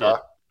 Yes, he did.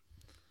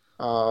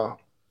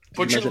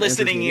 Put your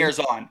listening ears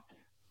on.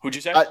 Who'd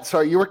you say?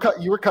 Sorry, you were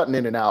cutting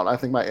in and out. I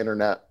think my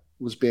internet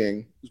was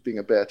being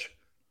a bitch.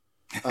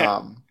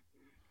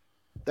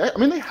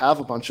 They have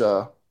a bunch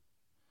of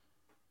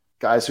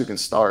guys who can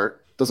start.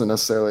 Doesn't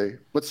necessarily,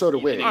 but so do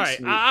we. All right,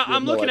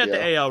 I'm looking at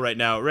the AL right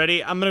now.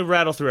 Ready? I'm going to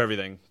rattle through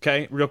everything,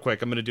 okay? Real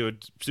quick. I'm going to do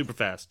it super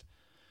fast.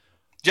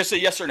 Just a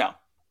yes or no.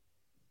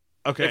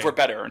 Okay. If we're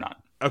better or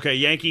not. Okay,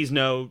 Yankees,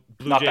 no.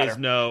 Blue Jays,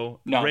 no.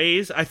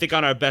 Rays, I think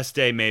on our best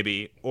day,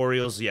 maybe.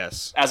 Orioles,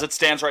 yes. As it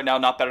stands right now,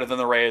 not better than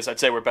the Rays. I'd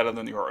say we're better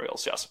than the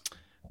Orioles, yes.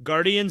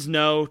 Guardians,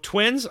 no.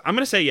 Twins, I'm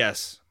going to say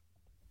yes.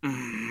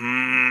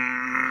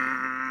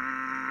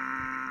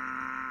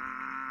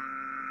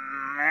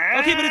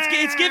 Okay, but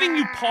it's giving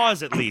you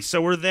pause at least,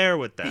 so we're there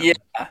with that. Yeah.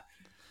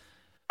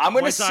 I'm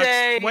going to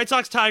say... White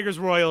Sox, Tigers,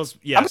 Royals,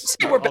 yes. I'm going to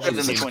say we're better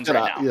than the Twins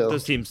right now. Yeah.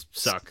 Those teams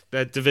suck.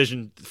 That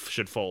division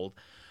should fold.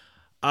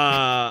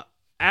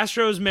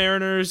 Astros,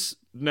 Mariners,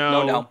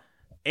 no.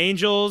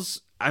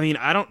 Angels, I mean,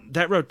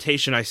 that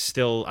rotation, I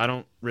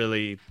don't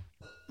really...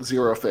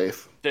 Zero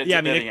faith.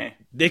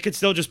 They could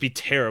still just be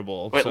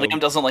terrible. Wait, Liam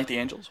doesn't like the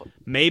Angels?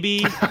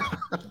 Maybe.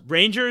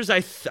 Rangers,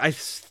 I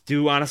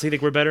do honestly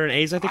think we're better, and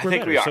A's I think we're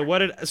better. We are. So what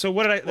did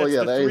I...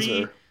 the A's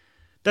are...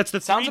 That's the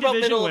three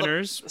division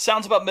winners.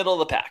 Sounds about middle of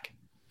the pack.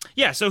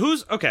 Yeah, so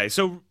who's... Okay,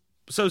 so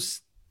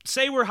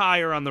say we're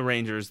higher on the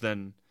Rangers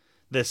than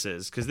this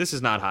is, because this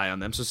is not high on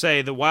them. So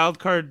say the wild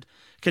card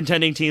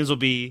contending teams will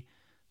be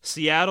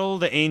Seattle,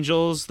 the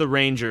Angels, the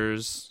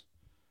Rangers...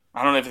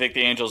 I don't even think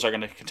the Angels are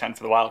going to contend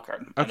for the wild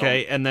card.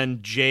 Okay, and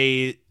then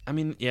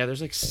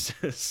there's like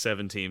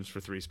 7 teams for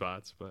 3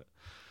 spots, but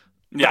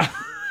yeah,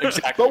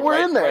 exactly. But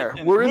we're in there.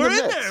 Right. We're in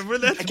there.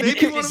 That's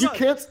maybe one of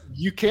us.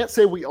 You can't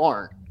say we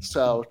aren't.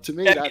 So to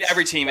me,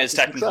 every team is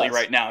technically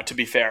right now. To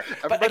be fair,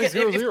 everybody's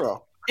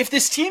 0-0. If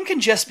this team can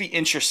just be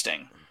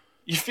interesting,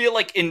 you feel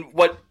like in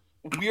what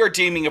we are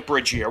deeming a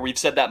bridge year. We've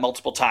said that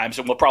multiple times,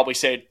 and we'll probably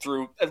say it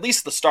through at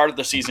least the start of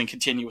the season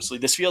continuously.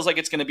 This feels like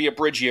it's going to be a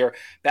bridge year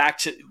back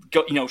to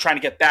trying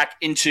to get back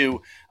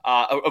into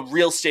a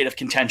real state of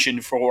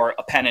contention for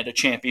a pennant, a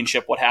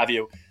championship, what have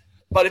you.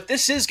 But if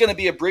this is going to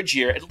be a bridge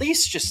year, at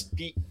least just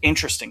be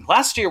interesting.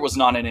 Last year was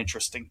not an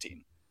interesting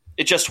team.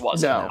 It just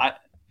wasn't.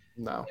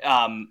 No.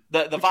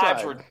 The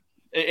vibes were.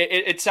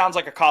 It sounds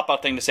like a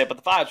cop-out thing to say, but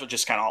the vibes were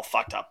just kind of all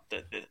fucked up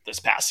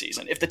this past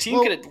season. If the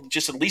team could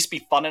just at least be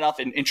fun enough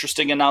and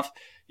interesting enough,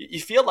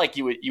 you feel like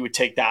you would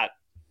take that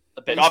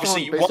a bit.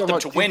 Obviously, you want them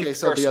to win.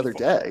 Based on the other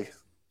day.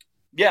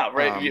 Yeah,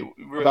 right.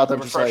 About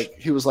them just like,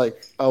 he was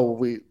like,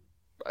 oh,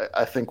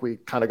 I think we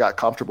kind of got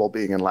comfortable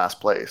being in last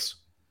place.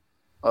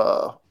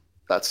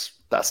 That's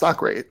not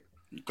great.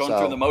 Going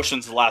through the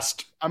motions the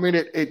last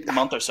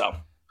month or so.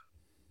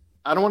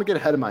 I don't want to get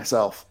ahead of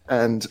myself,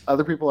 and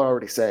other people are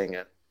already saying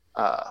it.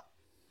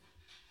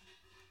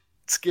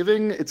 It's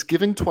giving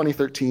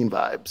 2013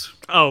 vibes.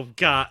 Oh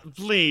God,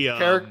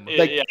 Liam!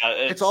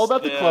 It's all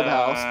about the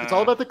clubhouse. It's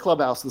all about the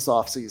clubhouse this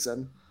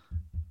offseason.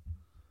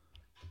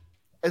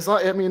 It's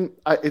not. I mean,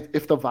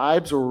 if the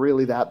vibes were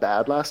really that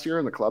bad last year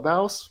in the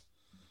clubhouse,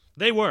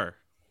 they were.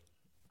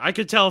 I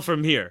could tell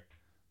from here,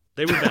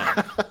 they were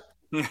bad.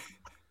 It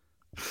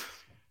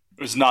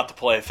was not the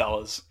play,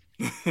 fellas.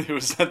 It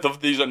was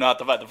these are not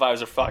the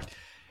vibes are fucked.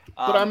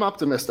 But I'm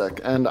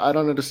optimistic, and I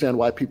don't understand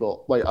why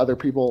other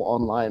people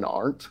online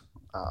aren't.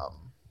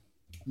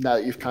 Now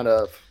that you've kind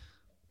of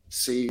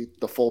see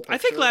the full picture. I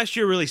think last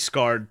year really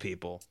scarred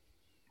people.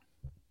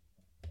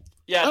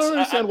 Yeah, I don't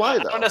understand why,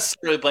 though. I don't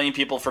necessarily blame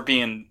people for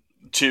being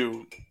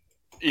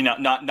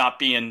not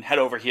being head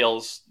over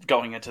heels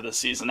going into the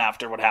season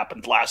after what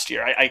happened last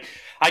year.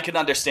 I can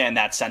understand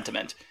that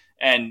sentiment,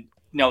 and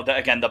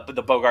again, the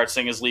Bogaerts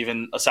thing is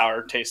leaving a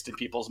sour taste in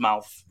people's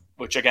mouth,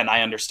 which again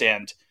I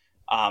understand.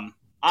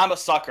 I'm a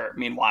sucker.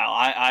 Meanwhile,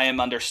 I am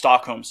under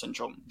Stockholm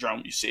syndrome.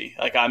 You see,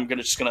 like I'm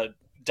just gonna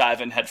dive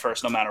in head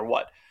first, no matter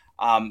what.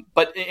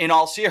 But in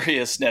all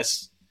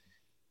seriousness,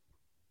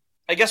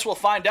 I guess we'll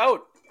find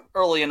out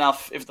early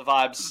enough if the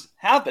vibes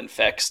have been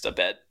fixed a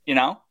bit.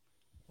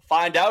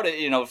 Find out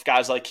if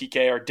guys like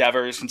Kike or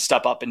Devers can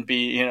step up and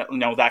be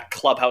that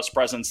clubhouse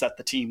presence that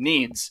the team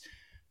needs.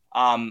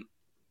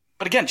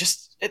 But again,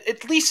 just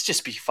at least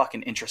just be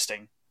fucking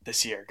interesting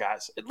this year,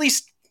 guys. At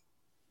least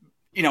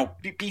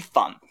be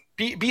fun.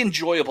 Be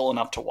enjoyable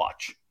enough to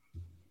watch.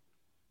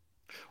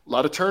 A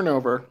lot of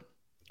turnover.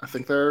 I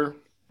think to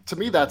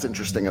me, that's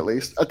interesting. At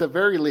least, at the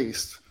very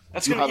least,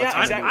 that's gonna. Yeah,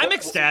 exactly. I'm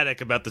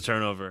ecstatic about the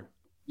turnover.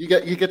 You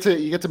get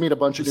to meet a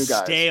bunch of new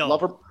guys. Stale.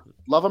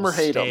 Love them or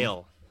hate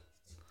them.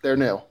 They're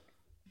new.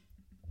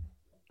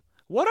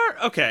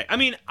 Okay? I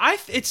mean,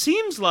 it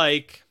seems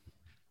like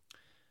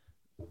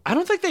I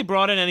don't think they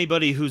brought in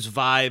anybody whose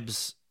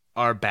vibes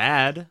are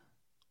bad.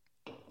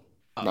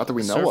 Not that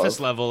we know of. Surface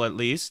level, at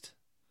least.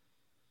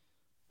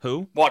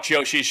 Who? Watch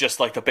Yoshi's just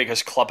like the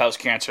biggest clubhouse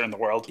cancer in the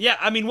world. Yeah,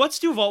 I mean,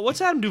 what's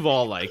Adam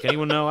Duvall like?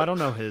 Anyone know? I don't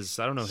know his.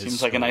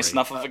 Seems like a nice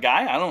enough of a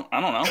guy. I don't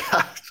know.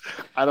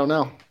 I don't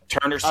know.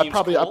 Turner seems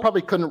cool.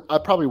 I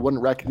probably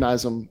wouldn't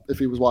recognize him if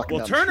he was walking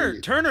down the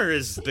street. Turner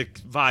is the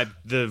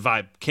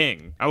vibe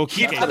king. I will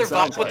keep. He'd rather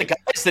vibe with the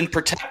guys than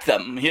protect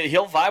them.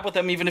 He'll vibe with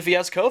them even if he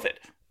has COVID.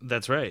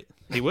 That's right.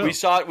 He will. We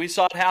saw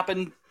it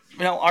happen.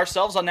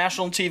 Ourselves on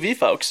national TV,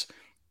 folks.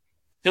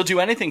 He'll do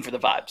anything for the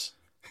vibes.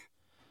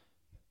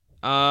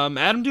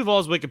 Adam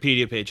Duvall's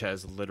Wikipedia page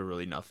has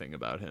literally nothing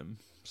about him.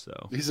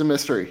 So he's a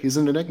mystery. He's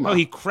an enigma. Oh,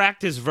 he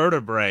cracked his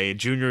vertebrae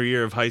junior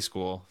year of high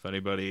school. If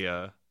anybody,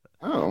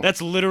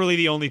 that's literally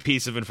the only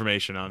piece of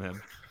information on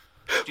him.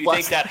 Do you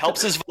think that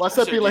helps his? Must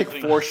that be like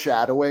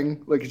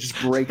foreshadowing? Like it just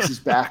breaks his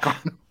back on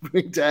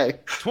opening day.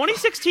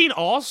 2016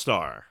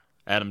 All-Star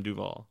Adam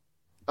Duvall.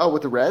 Oh,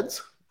 with the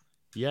Reds?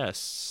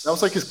 Yes. That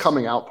was like his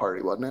coming out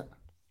party, wasn't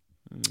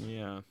it?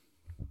 Yeah.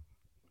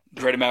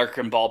 Great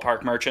American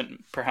Ballpark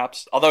merchant,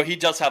 perhaps. Although he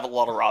does have a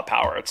lot of raw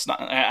power. It's not.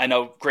 I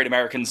know Great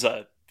American's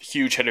a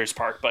huge hitter's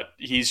park, but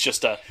he's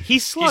just a. He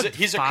slugged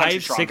he's a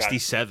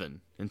 567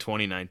 in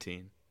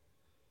 2019.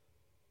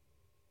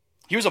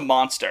 He was a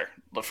monster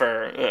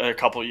for a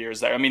couple of years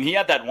there. I mean, he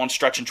had that one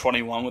stretch in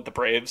 21 with the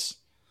Braves.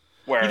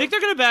 Where you think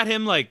they're gonna bat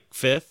him like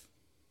fifth?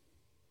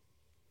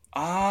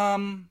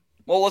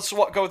 Well, let's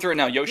go through it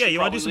now. Yoshi. Yeah, you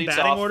want to do some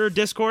batting order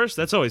discourse?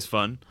 That's always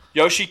fun.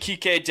 Yoshi,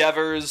 Kike,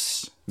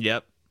 Devers.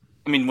 Yep.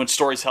 I mean, when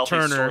Story's healthy,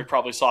 Story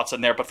probably slots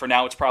in there, but for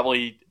now, it's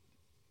probably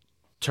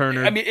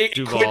Turner. I mean,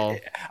 Duvall.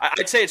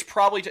 I'd say it's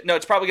probably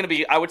It's probably going to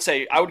be. I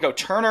would go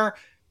Turner,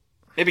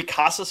 maybe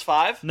Casas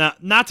 5.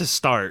 Not to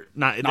start.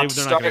 They're not going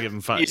to give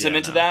him 5. Ease him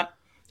into that,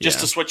 just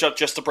to switch up,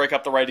 just to break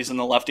up the righties and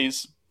the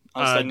lefties.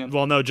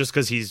 Well, no, just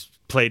because he's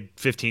played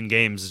 15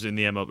 games in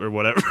the MLB or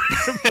whatever.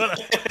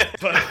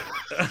 but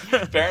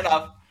Fair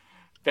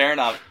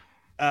enough.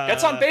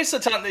 Gets on base a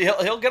ton.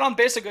 He'll get on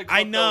base a good clip.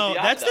 I know.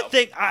 That's the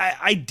thing.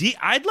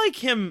 I'd like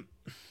him.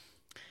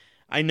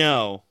 I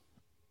know.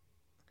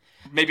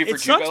 Maybe for it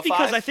sucks Jugo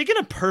because 5? I think in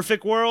a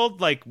perfect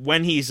world, like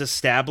when he's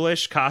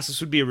established, Casas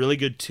would be a really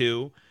good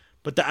 2.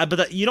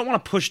 But you don't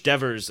want to push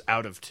Devers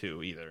out of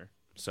 2 either.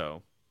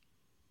 So,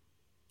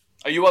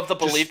 are you of the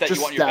belief that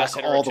you want your best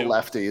hitter all at the 2?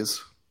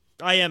 lefties?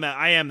 I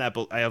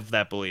have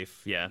that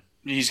belief. Yeah,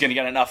 he's going to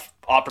get enough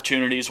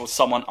opportunities with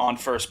someone on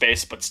first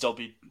base, but still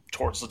be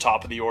towards the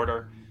top of the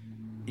order.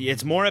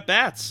 It's more at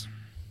bats.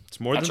 It's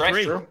more That's than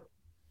right. 3. True.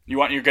 You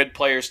want your good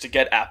players to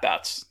get at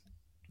bats.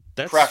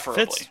 That's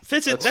preferably.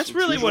 Fits it. That's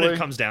really what it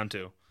comes down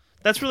to.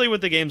 That's really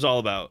what the game's all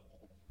about.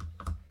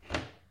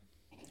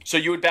 So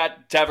you would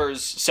bat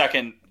Devers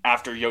second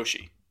after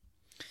Yoshi.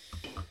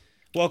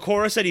 Well,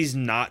 Cora said he's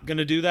not going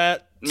to do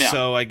that,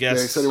 so I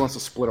guess he said he wants to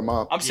split them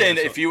up. I'm saying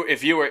that if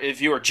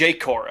you were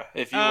Jake Cora,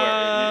 if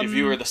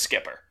you were the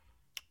skipper.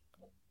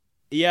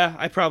 Yeah,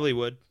 I probably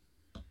would.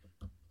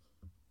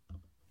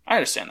 I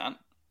understand that.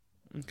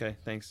 Okay,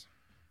 thanks.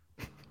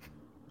 I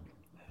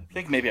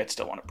think maybe I'd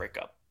still want to break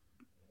up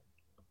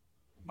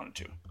 1 and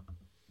 2.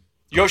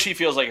 Yoshi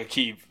feels like a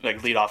key,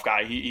 leadoff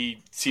guy.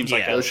 He seems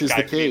like a Yoshi's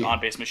guy the key. on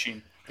base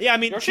machine. Yeah, I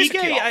mean, Yoshi's the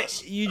key TK,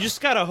 office. you just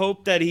gotta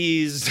hope that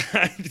he's.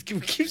 I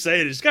keep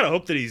saying it. Just gotta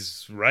hope that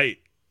he's right.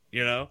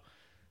 You know,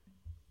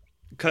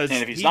 because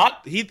And if he's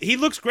not, he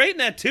looks great in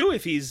that too.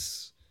 If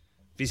he's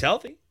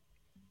healthy.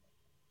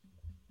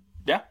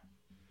 Yeah.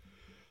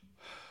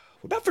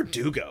 What about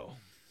Verdugo?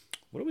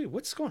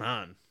 What's going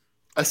on?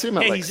 I see him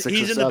at he's 6 or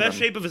in 7. the best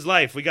shape of his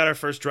life. We got our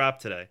first drop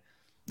today.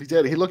 He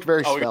did. He looked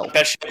very svelte.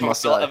 Best shape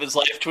of his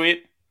life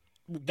tweet.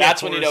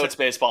 That's when you know it's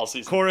baseball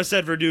season. Cora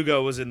said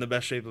Verdugo was in the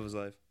best shape of his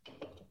life.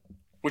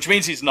 Which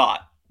means he's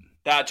not.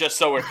 That just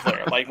so we're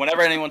clear.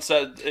 Whenever anyone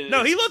said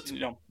no, he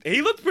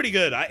looked pretty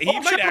good. He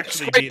might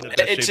actually be in the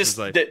best shape of his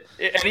life.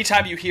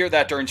 Anytime you hear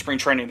that during spring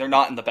training, they're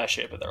not in the best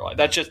shape of their life.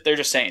 They're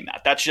just saying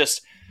that. That's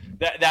just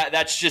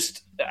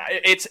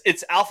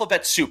it's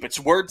alphabet soup. It's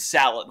word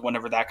salad.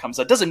 Whenever that comes,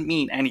 that doesn't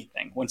mean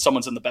anything. When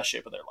someone's in the best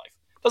shape of their life,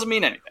 doesn't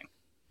mean anything.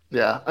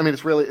 Yeah, I mean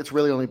it's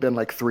really only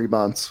been 3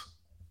 months.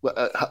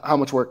 How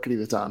much work could he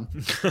have done?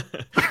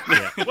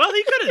 Yeah. Well,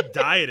 he could have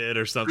dieted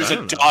or something. He's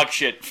in dog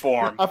shit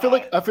form. I feel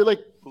like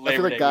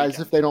Day guys, weekend.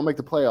 if they don't make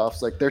the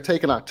playoffs, they're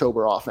taking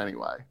October off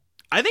anyway.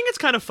 I think it's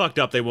kind of fucked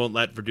up they won't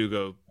let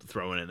Verdugo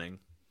throw an inning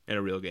in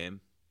a real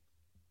game.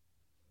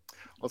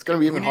 Well, it's going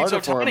to be even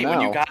harder for him now.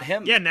 When you got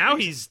him. Yeah, now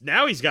he's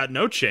got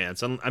no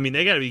chance. I mean,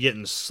 they got to be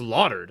getting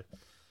slaughtered.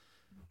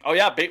 Oh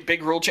yeah,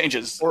 big rule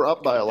changes. Or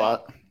up by a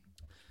lot.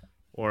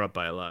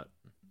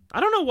 I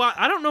don't know why.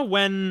 I don't know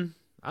when.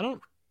 I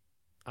don't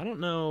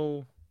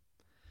know.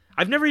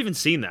 I've never even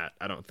seen that.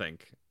 I don't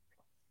think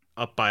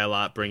up by a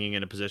lot, bringing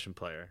in a position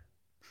player.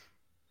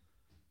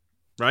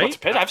 Right?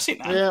 I've seen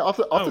that. Yeah, off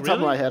the top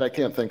of my head, I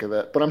can't think of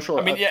it, but I'm sure.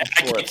 I mean, I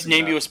can't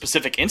name you a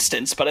specific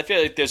instance, but I feel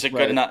like there's a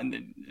good enough,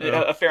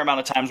 a fair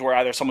amount of times where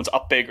either someone's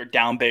up big or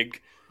down big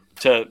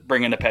to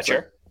bring in a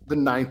pitcher. The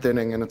 9th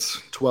inning, and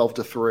it's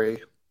 12-3,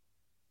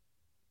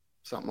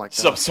 something like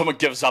that. So someone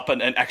gives up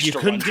an extra. You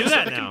couldn't run do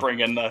that so they now. can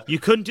bring in the. You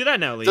couldn't do that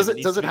now, Lee. Does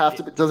it have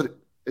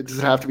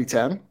to be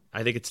 10?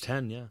 I think it's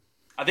 10. Yeah.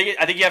 I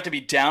think you have to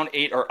be down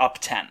 8 or up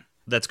 10.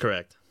 That's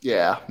correct.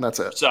 Yeah, that's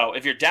it. So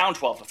if you're down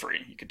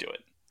 12-3, you could do it.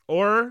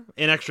 Or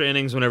in extra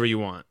innings whenever you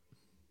want.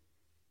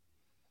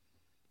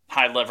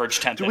 High leverage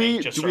 10th Do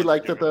inning. we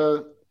like that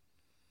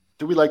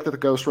the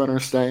Ghost Runner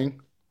is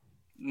staying?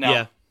 No.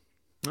 Yeah.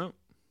 No.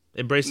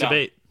 Embrace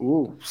debate.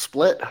 Ooh,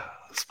 split.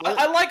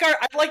 I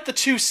like the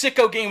 2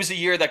 sicko games a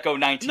year that go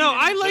 19. No,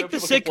 innings. I like the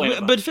sick,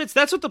 but Fitz,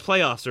 that's what the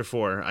playoffs are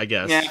for, I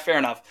guess. Yeah, fair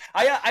enough.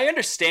 I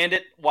understand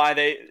it why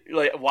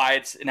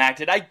it's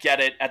enacted. I get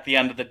it at the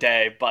end of the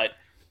day, but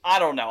I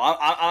don't know.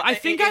 I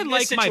think I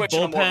like my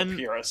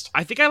bullpen.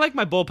 I think I like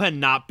my bullpen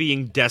not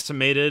being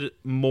decimated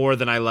more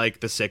than I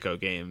like the sicko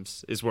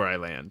games. Is where I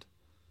land.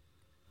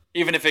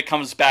 Even if it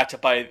comes back to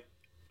bite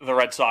the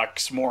Red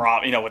Sox more,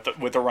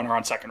 with the runner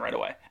on second right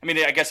away. I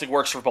mean, I guess it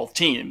works for both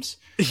teams.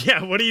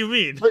 Yeah. What do you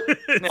mean?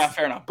 Yeah,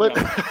 fair enough. But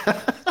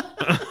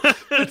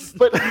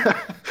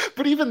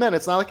but even then,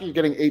 it's not like you're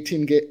getting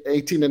 18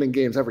 inning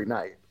games every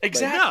night.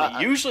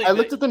 Exactly. Usually, I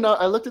looked at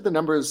the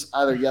numbers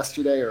either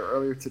yesterday or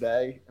earlier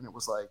today, and it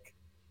was like,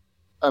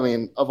 I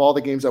mean, of all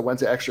the games that went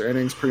to extra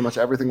innings, pretty much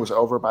everything was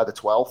over by the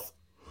 12th.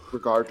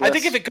 Regardless, I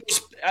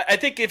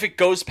think if it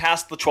goes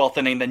past the 12th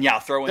inning, then yeah,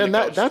 throw in.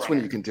 And that's when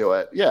you can do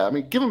it. Yeah, I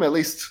mean, give them at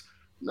least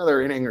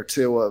another inning or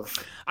two of.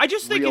 I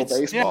just think real it's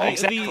baseball. Yeah,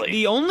 exactly.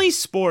 the only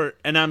sport,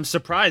 and I'm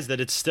surprised that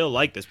it's still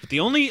like this, but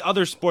the only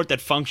other sport that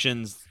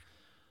functions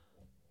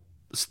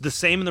the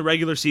same in the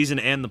regular season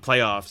and the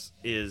playoffs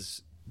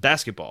is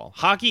basketball.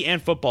 Hockey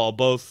and football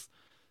both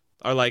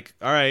are like,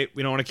 all right,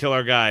 we don't want to kill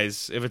our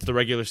guys if it's the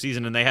regular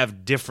season, and they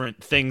have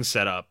different things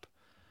set up.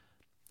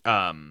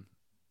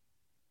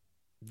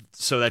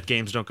 So that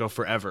games don't go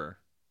forever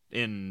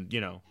in,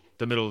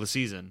 the middle of the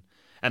season.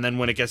 And then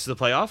when it gets to the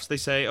playoffs, they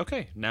say,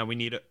 okay, now we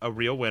need a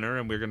real winner,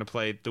 and we're going to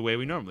play the way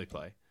we normally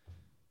play.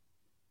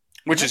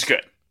 Which is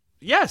good.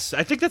 Yes,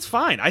 I think that's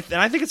fine. I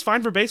think it's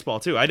fine for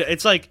baseball, too.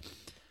 It's like,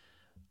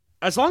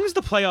 as long as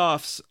the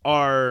playoffs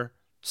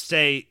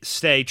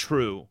stay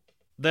true,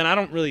 then I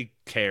don't really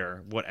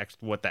care what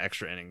the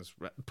extra innings.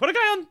 Put a guy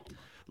on.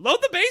 Load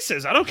the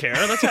bases. I don't care.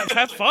 Let's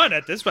have fun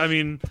at this. I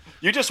mean,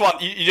 you just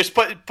want you just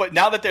put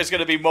now that there's going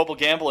to be mobile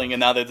gambling and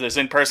now that there's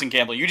in-person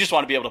gambling, you just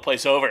want to be able to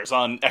place overs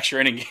on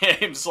extra inning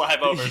games,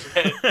 live overs.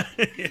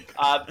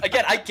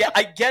 Again,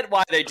 I get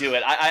why they do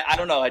it. I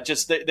don't know.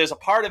 There's a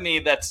part of me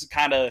that's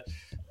kind of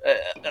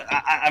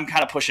I'm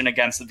kind of pushing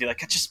against it. Be like,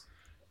 just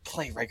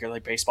play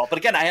regular baseball. But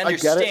again, I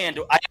understand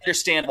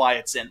why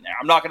it's in there.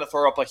 I'm not going to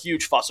throw up a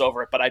huge fuss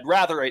over it, but I'd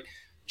rather it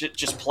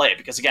just play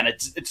because again,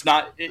 it's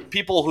not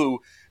people who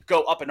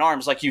go up in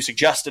arms like you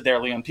suggested there,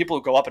 Liam. People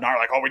who go up in arms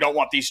like, oh, we don't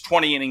want these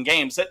 20-inning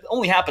games. That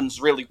only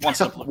happens really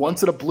once in a blue moon.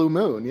 Once in a blue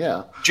moon,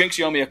 yeah. Jinx,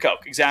 you owe me a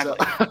Coke. Exactly.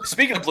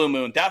 Speaking of blue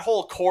moon, that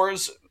whole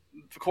Coors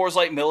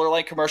Light, Miller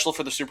Lite commercial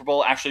for the Super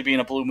Bowl actually being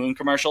a blue moon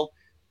commercial.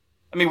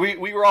 I mean,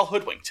 we were all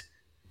hoodwinked.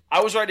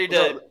 I was ready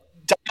to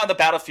die on the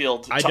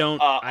battlefield. I don't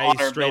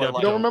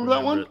remember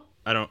that one?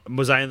 I don't.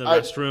 Was I in the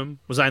restroom?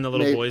 Was I in the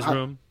little boys'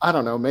 room? I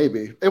don't know.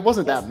 Maybe it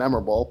wasn't that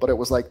memorable, but it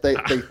was like they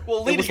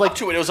well, leading up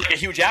to it was like a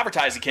huge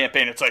advertising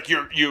campaign. It's like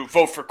you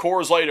vote for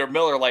Coors Light or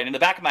Miller Lite. In the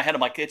back of my head,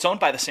 I'm like, it's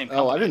owned by the same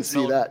company. Oh, I didn't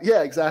see that.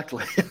 Yeah,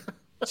 exactly.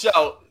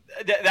 So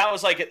that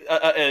was like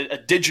a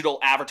digital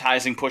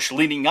advertising push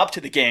leading up to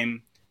the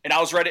game, and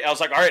I was ready. I was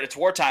like, all right, it's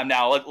wartime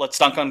now. Let's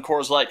dunk on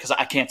Coors Light because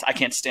I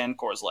can't stand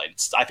Coors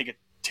Light. I think it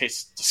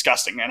tastes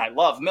disgusting, and I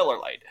love Miller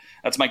Lite.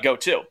 That's my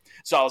go-to.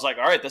 So I was like,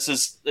 all right, this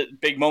is a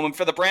big moment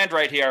for the brand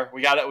right here.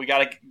 We got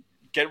to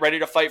get ready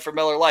to fight for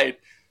Miller Lite.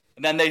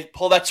 And then they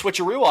pull that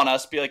switcheroo on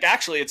us, be like,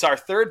 actually, it's our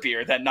third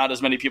beer that not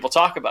as many people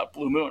talk about,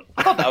 Blue Moon.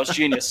 I thought that was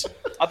genius.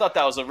 I thought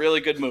that was a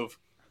really good move.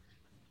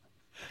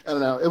 I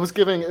don't know. It was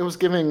giving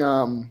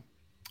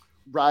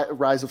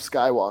Rise of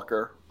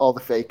Skywalker, all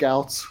the fake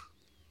outs.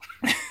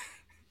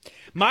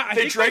 My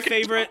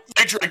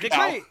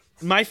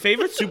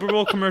favorite Super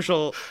Bowl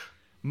commercial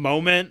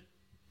moment,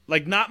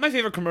 like not my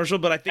favorite commercial,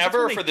 but I think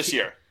ever for this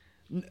year,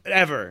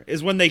 ever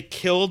is when they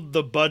killed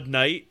the Bud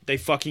Knight. They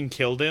fucking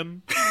killed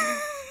him.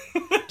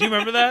 Do you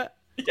remember that?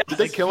 Yes. Did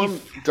they kill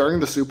him during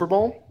the Super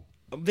Bowl?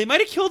 They might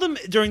have killed him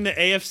during the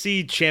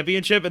AFC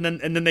Championship, and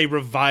then they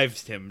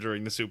revived him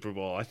during the Super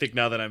Bowl. I think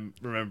now that I'm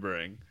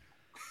remembering,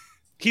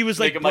 he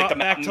was like brought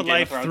back to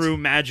life through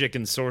magic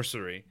and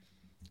sorcery.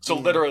 So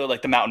literally,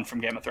 like the Mountain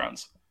from Game of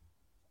Thrones.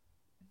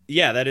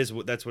 Yeah, that's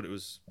what it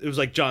was. It was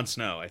like Jon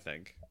Snow, I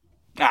think.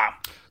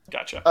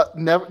 Gotcha.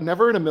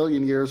 Never in a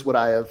million years would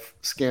I have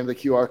scanned the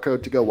QR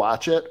code to go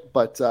watch it,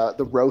 but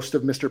the roast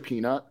of Mr.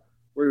 Peanut,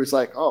 where he was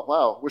like, "Oh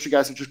wow, wish you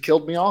guys had just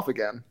killed me off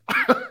again."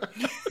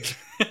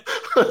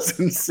 That's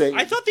insane.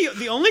 I thought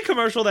the only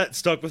commercial that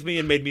stuck with me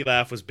and made me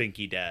laugh was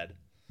Binky Dad.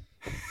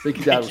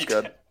 Binky Dad was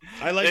good.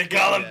 I like. They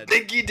call him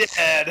Binky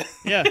Dad.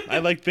 Yeah, I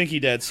like Binky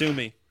Dad. Sue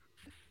me.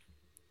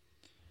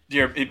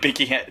 You're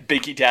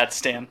Binky Dad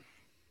stan.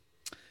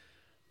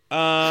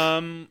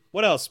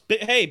 What else?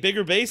 Hey,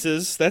 bigger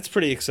bases. That's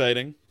pretty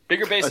exciting.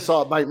 Bigger bases. I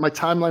saw my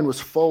timeline was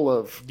full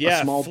of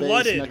a small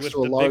base next to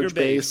a large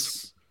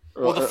base.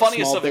 Well, the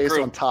funniest of the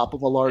group on top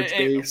of a large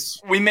base.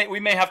 We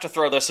may have to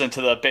throw this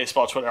into the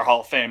Baseball Twitter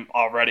Hall of Fame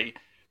already.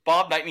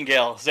 Bob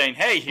Nightingale saying,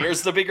 "Hey,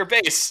 here's the bigger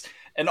base,"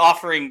 and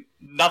offering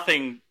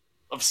nothing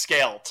of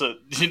scale to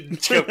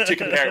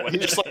compare it with.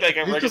 It just looked like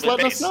a regular base. Just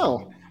letting us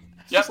know.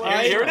 Yep,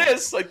 here it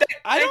is. Like,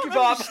 thank you,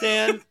 Bob.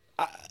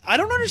 I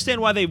don't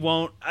understand why they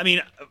won't. I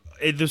mean,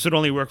 this would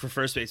only work for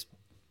first base.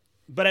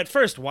 But at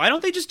first, why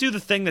don't they just do the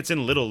thing that's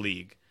in Little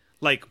League?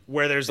 Like,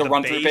 where there's the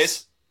run-through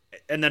base?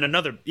 And then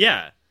another.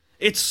 Yeah.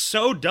 It's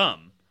so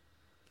dumb.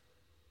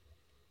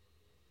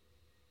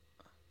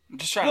 I'm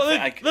just trying to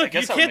think. Look,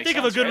 you can't think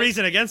of a good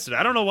reason against it.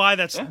 I don't know why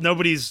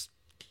nobody's...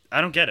 I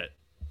don't get it.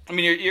 I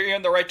mean, you're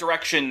in the right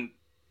direction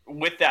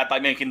with that by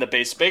making the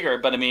base bigger,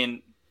 but I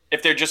mean,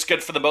 if they're just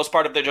good for the most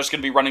part, if they're just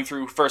going to be running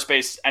through first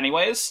base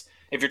anyways...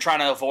 If you're trying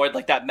to avoid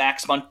like that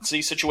Max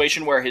Muncy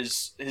situation where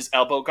his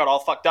elbow got all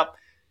fucked up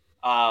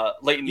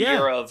late in the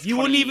year of you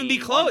wouldn't even be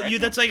close.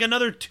 That's like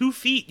another 2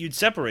 feet. You'd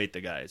separate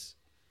the guys.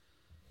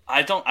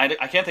 I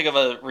can't think of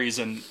a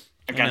reason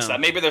against that.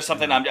 Maybe there's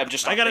something I'm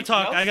just. I gotta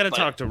talk. I gotta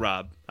talk to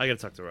Rob.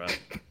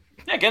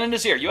 Yeah, get in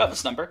his ear. You have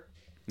his number.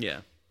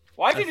 Yeah.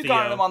 Why haven't you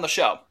gotten him on the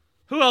show?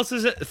 Who else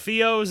is it?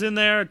 Theo's in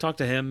there. Talk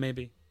to him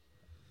maybe.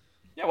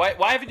 Yeah.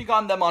 Why haven't you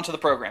gotten them onto the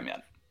program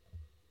yet?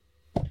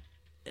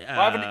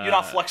 Why haven't you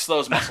not flexed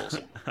those muscles?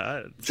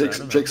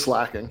 Jake's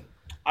slacking.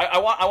 I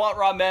want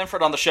Rob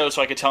Manfred on the show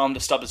so I could tell him to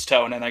stub his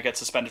toe and then I get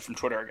suspended from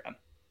Twitter again.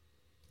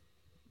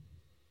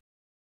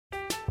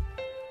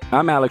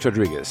 I'm Alex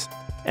Rodriguez.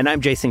 And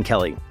I'm Jason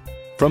Kelly.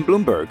 From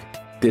Bloomberg,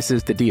 this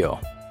is The Deal.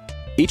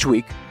 Each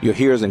week, you'll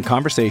hear us in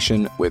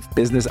conversation with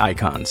business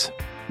icons.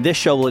 This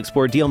show will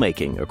explore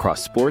deal-making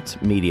across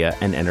sports, media,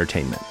 and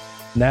entertainment.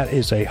 That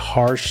is a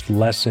harsh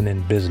lesson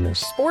in business.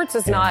 Sports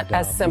is not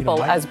as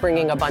simple as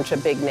bringing a bunch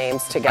of big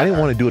names together. I didn't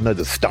want to do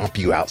another stomp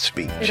you out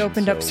speech. It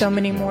opened up so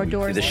many more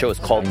doors. The show is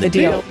called The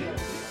Deal.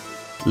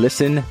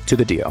 Listen to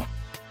The Deal.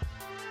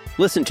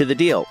 Listen to The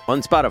Deal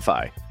on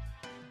Spotify.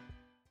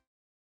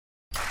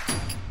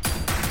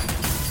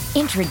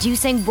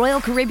 Introducing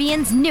Royal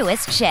Caribbean's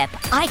newest ship,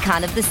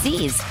 Icon of the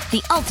Seas,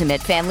 the ultimate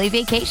family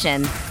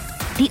vacation.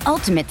 The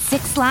ultimate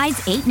 6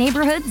 slides, 8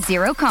 neighborhoods,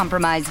 0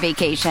 compromise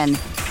vacation.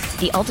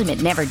 The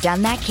ultimate never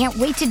done that, can't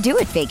wait to do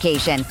it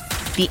vacation.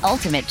 The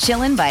ultimate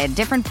chillin' by a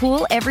different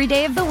pool every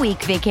day of the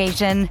week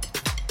vacation.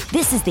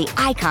 This is the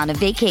icon of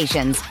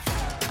vacations.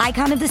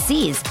 Icon of the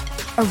Seas.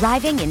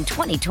 Arriving in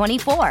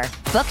 2024.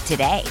 Book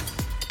today.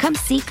 Come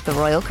seek the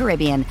Royal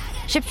Caribbean.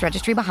 Ships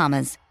Registry,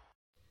 Bahamas.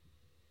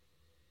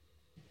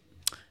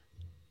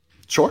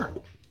 Sure.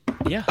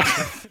 Yeah.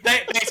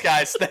 Thanks,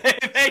 guys.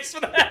 Thanks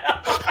for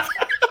that.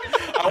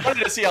 I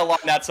wanted to see how long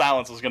that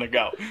silence was going to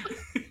go.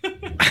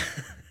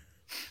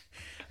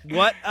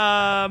 What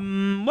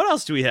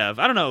else do we have?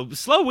 I don't know.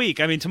 Slow week.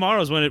 I mean,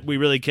 tomorrow's when we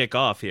really kick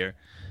off here.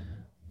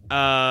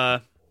 Yeah,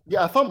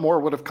 I thought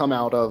more would have come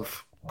out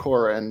of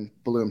Korra and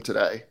Bloom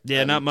today.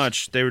 Yeah, not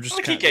much. They were just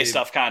the Kike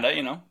stuff, kind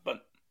of,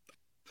 but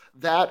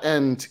that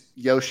and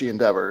Yoshi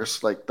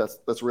Endeavors, like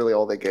that's really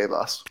all they gave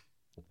us.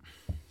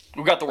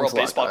 We got the World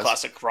Baseball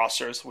Classic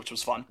rosters, which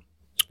was fun.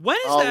 When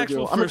is the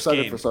actual first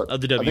game of the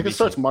WBC? I think it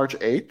starts March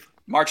 8th.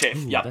 March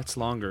 8th, yeah. That's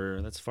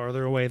longer. That's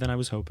farther away than I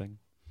was hoping.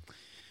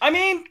 I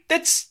mean,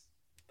 it's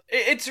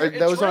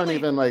those aren't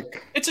even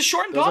like it's a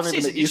shortened off season.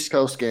 Even the East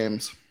Coast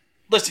games.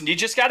 Listen, you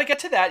just got to get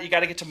to that. You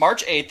got to get to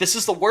March 8th. This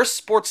is the worst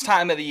sports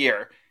time of the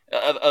year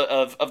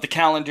of the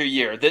calendar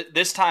year.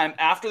 This time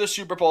after the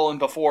Super Bowl and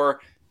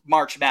before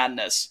March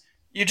Madness.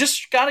 You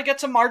just got to get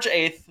to March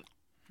 8th.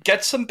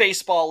 Get some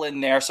baseball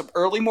in there, some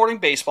early morning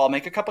baseball.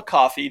 Make a cup of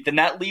coffee. Then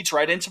that leads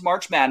right into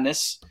March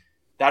Madness.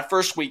 That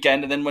first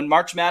weekend, and then when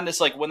March Madness,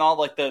 like when all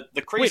like the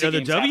crazy. Wait, are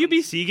the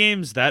WBC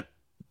games that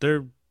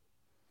they're?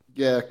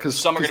 Yeah, because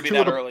some are going to be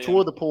that early. Two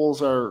of the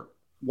pools are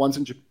one's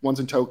in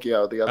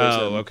Tokyo, the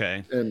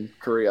others in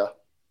Korea.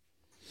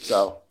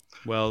 So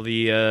well,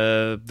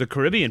 the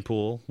Caribbean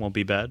pool won't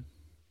be bad.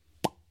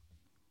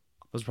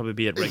 Those probably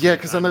be at regular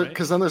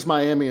because then there's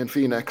Miami and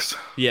Phoenix.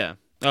 Yeah.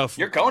 Oh,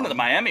 you're going to the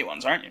Miami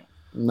ones, aren't you?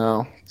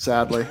 No,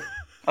 sadly.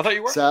 I thought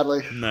you were.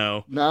 Sadly,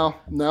 no. No,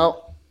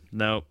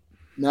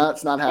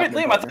 it's not happening.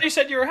 Wait, Liam, I thought you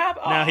said you were happy.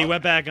 Oh. No, he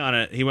went back on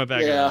it.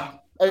 Yeah,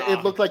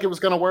 it looked like it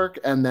was going to work,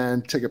 and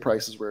then ticket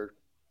prices were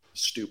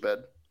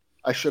stupid.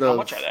 I should have. How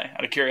much are they?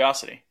 Out of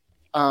curiosity.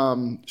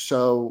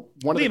 So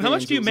one of Liam, how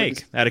much do you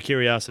make out of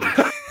curiosity?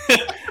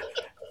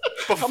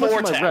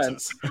 Before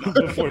taxes.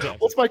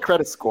 What's my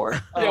credit score?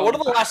 Yeah, what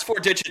are the last 4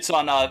 digits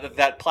on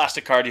that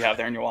plastic card you have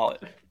there in your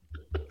wallet?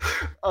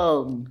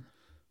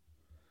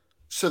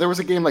 So there was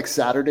a game like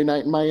Saturday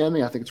night in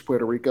Miami. I think it's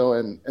Puerto Rico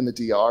and the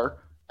DR.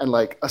 And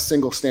like a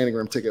single standing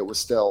room ticket was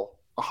still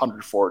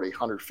 140,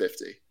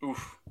 150.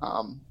 Oof.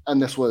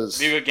 And this was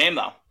be a good game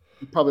though.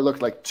 It probably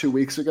looked like 2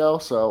 weeks ago,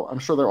 so I'm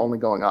sure they're only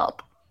going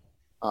up.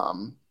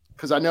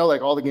 Because I know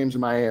like all the games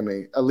in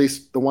Miami, at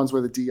least the ones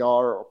where the DR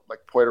or like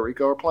Puerto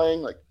Rico are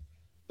playing, like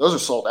those are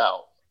sold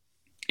out.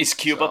 Is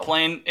Cuba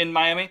playing in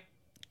Miami?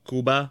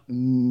 Cuba?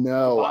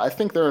 No, I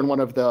think they're in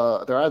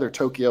they're either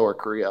Tokyo or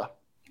Korea.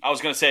 I was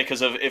going to say,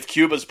 because if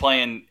Cuba's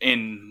playing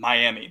in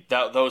Miami,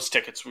 those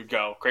tickets would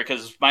go great,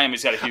 because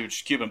Miami's got a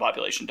huge Cuban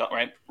population,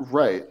 right?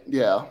 Right,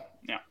 yeah.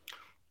 Yeah.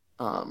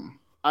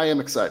 I am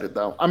excited,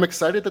 though. I'm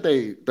excited that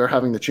they're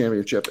having the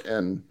championship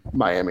in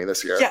Miami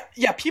this year.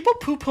 Yeah. People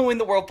poo-pooing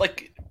the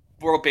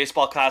World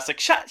Baseball Classic.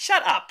 Shut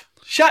up.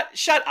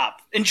 Shut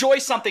up. Enjoy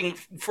something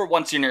for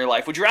once in your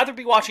life. Would you rather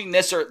be watching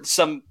this or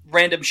some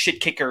random shit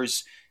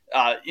kickers,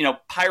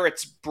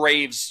 Pirates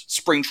Braves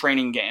spring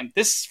training game?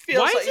 This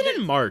feels Why is it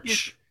in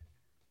March?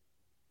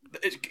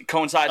 It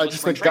coincides with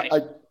spring training.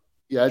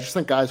 I just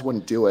think guys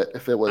wouldn't do it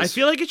if it was. I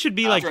feel like it should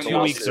be like 2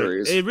 weeks.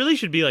 It really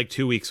should be like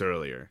 2 weeks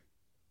earlier.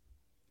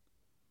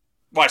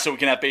 Why? So we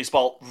can have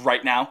baseball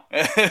right now?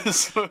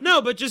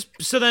 No, but just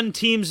so then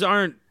teams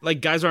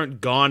guys aren't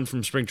gone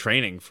from spring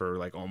training for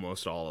like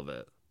almost all of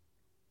it.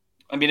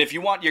 I mean, if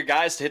you want your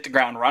guys to hit the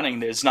ground running,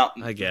 there's not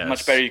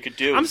much better you could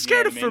do. I'm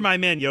scared for my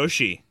man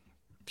Yoshi.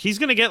 He's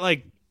gonna get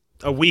like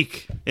a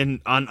week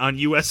on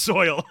U.S.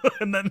 soil,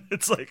 and then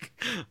it's like,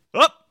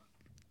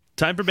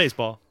 time for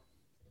baseball.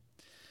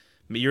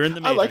 You're in the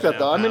majors. I like that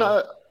though. I mean,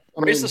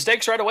 raise the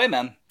stakes right away,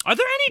 man. Are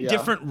there any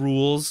different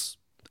rules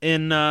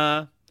in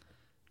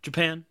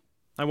Japan?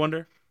 I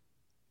wonder.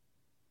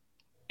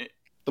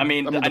 I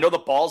know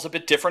the ball's a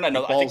bit different.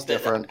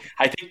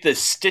 I think the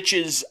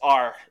stitches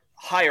are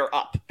higher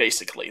up,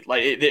 basically.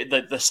 Like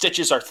the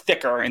stitches are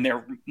thicker and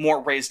they're more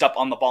raised up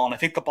on the ball, and I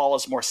think the ball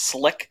is more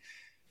slick,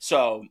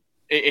 so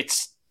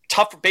it's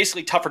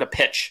basically tougher to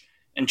pitch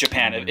in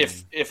Japan.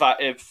 If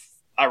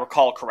I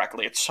recall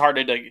correctly, it's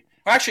harder to.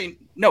 Actually,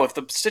 no. If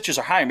the stitches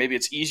are higher, maybe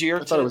it's easier.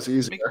 I thought it was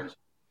easier.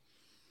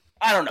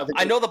 I don't know.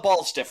 I know the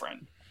ball's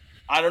different.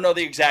 I don't know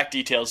the exact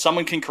details.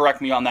 Someone can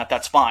correct me on that.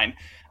 That's fine.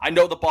 I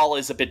know the ball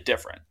is a bit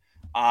different.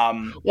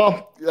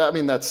 Well, I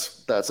mean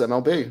that's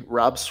MLB.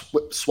 Rob's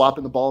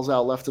swapping the balls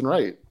out left and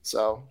right.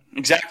 So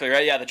exactly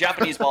right. Yeah, the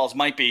Japanese balls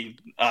might be,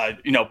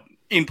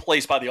 in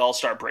place by the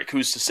All-Star break.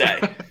 Who's to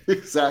say?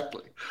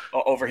 Exactly.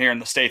 Over here in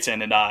the States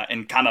and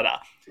in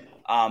Canada,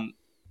 I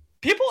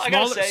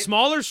gotta say,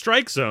 smaller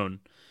strike zone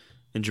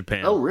in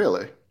Japan. Oh,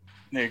 really?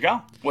 There you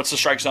go. What's the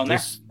strike zone there?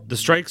 The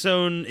strike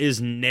zone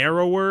is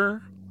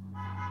narrower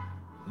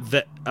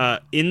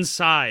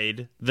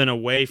inside than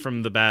away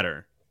from the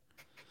batter.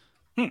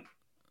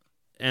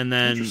 And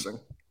then, interesting.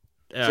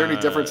 Is there any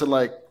difference in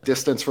like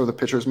distance from the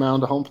pitcher's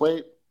mound to home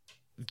plate?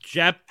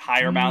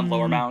 Higher mound,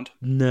 lower mound?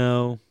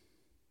 No,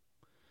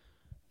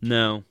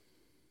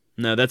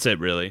 that's it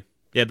really.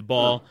 Yeah,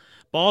 the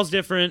ball's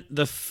different.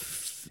 The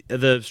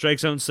strike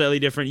zone's slightly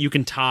different. You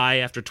can tie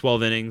after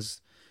 12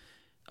 innings.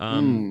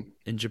 In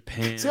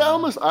Japan. See, I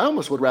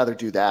almost would rather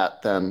do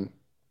that than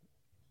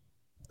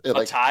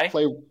tie?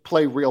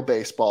 Play real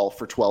baseball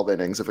for 12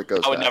 innings if it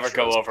goes. I would never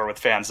go over with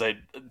fans.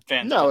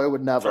 No, it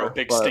would never. Throw a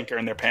big stinker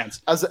in their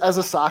pants. As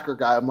a soccer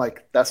guy, I'm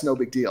like, that's no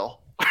big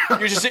deal.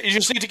 You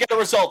just need to get a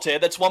result here.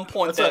 That's 1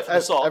 point there for the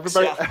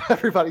Sox.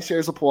 Everybody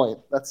shares a point.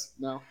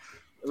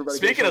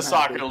 Speaking of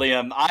soccer,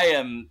 Liam, I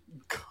am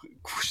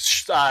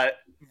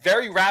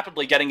very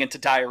rapidly getting into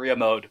diarrhea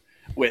mode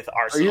with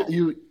Arsenal. Are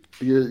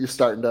you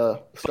starting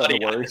to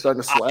worry?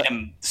 Starting to sweat? I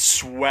am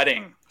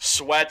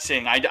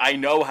sweating. I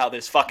know how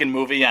this fucking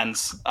movie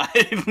ends.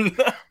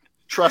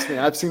 Trust me,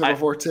 I've seen it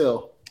before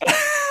too.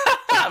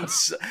 I'm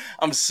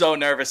so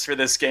nervous for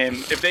this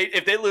game.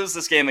 If they lose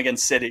this game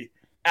against City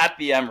at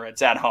the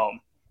Emirates at home,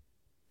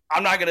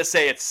 I'm not gonna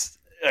say it's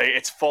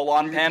full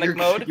on panic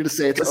mode. You're gonna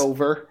say it's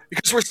over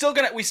because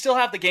we still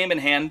have the game in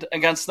hand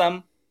against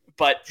them.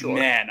 But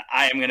man,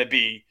 I am gonna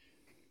be.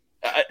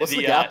 What's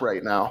the gap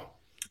right now?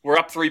 We're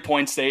up 3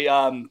 points.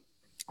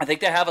 I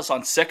think they have us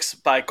on 6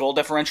 by goal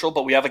differential,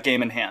 but we have a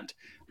game in hand.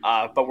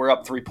 But we're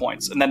up 3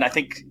 points, and then I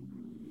think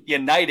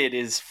United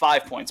is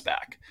 5 points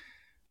back.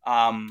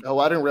 I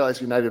didn't realize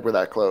United were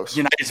that close.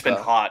 United's been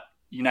hot.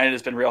 United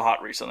has been real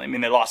hot recently. I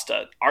mean, they lost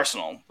to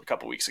Arsenal a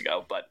couple weeks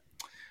ago, but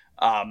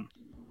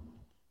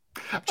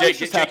Jake,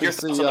 your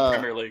thoughts on the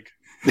Premier League?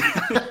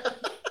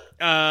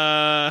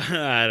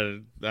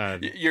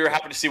 You're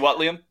happy to see what,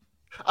 Liam?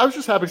 I was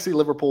just happy to see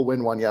Liverpool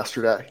win one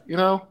yesterday. You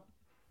know,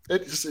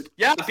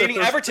 beating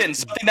Everton,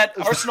 something that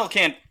Arsenal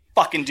can't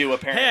fucking do.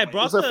 Apparently, hey, I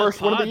brought the first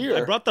one of the year.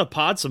 I brought the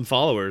pod some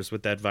followers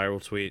with that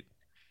viral tweet.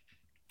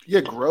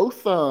 Yeah,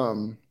 growth.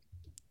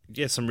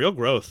 Yeah, some real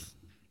growth.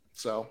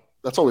 So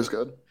that's always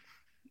good.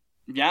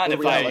 Yeah, and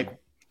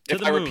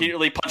if I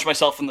repeatedly punch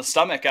myself in the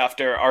stomach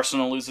after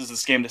Arsenal loses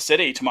this game to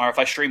City tomorrow, if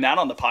I stream that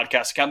on the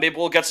podcast account, maybe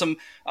we'll get some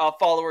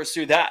followers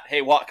through that.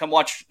 Hey, come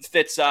watch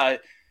Fitz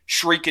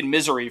shriek in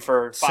misery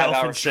for 5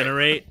 hours.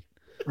 Self-incinerate.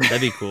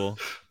 That'd be cool.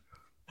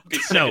 Be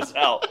sick as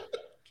hell.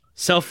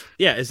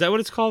 Is that what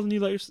it's called when you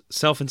let yourself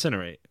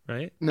self-incinerate,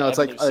 right? No, it's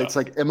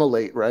like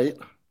immolate, right?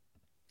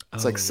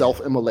 It's like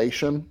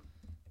self-immolation.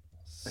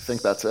 I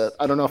think that's it.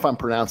 I don't know if I'm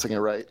pronouncing it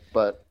right,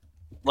 but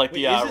like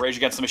the Rage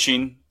Against the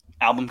Machine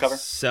album cover.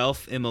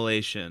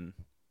 Self-immolation.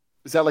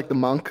 Is that like the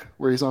monk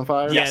where he's on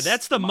fire? Yeah,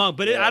 that's the monk,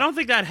 but I don't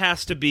think that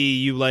has to be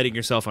you lighting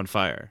yourself on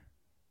fire.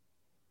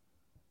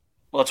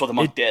 Well, that's what the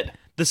monk did.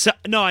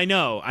 No, I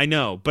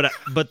know, but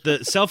the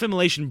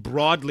self-immolation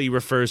broadly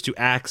refers to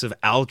acts of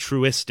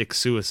altruistic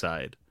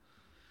suicide.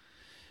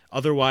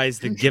 Otherwise,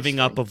 the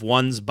giving up of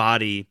one's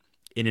body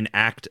in an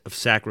act of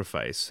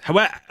sacrifice.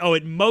 However,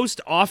 it most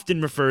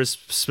often refers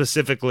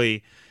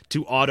specifically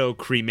to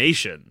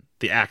auto-cremation,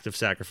 the act of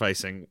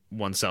sacrificing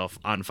oneself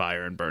on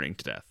fire and burning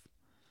to death.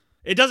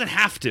 It doesn't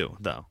have to,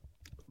 though.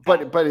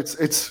 But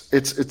it's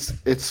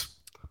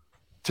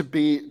to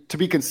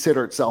be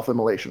considered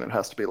self-immolation. It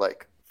has to be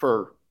like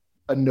for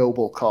a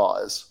noble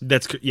cause.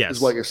 Yes,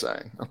 is what you're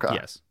saying. Okay.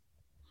 Yes.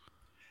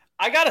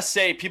 I gotta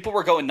say, people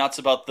were going nuts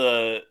about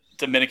the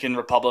Dominican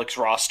Republic's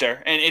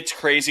roster, and it's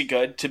crazy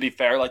good, to be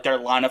fair. Like, their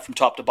lineup from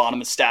top to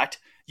bottom is stacked.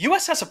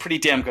 U.S. has a pretty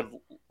damn good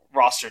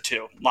roster,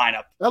 too,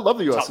 lineup. I love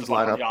the U.S.'s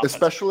lineup,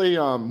 especially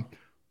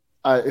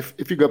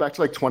if you go back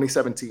to, like,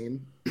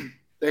 2017.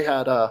 They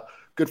had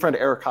good friend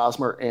Eric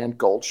Hosmer and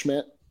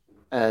Goldschmidt,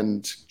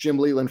 and Jim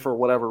Leland, for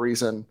whatever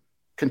reason,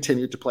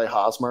 continued to play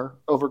Hosmer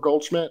over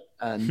Goldschmidt,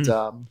 and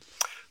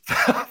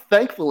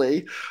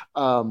thankfully,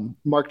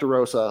 Mark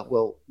DeRosa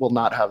will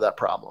not have that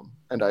problem,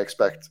 and I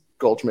expect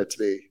Goldschmidt to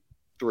be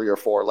 3 or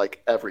 4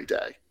 like every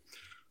day.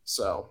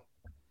 So,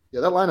 yeah,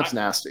 that lineup's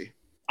nasty.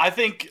 I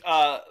think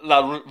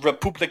La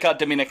República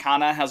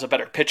Dominicana has a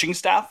better pitching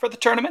staff for the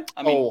tournament.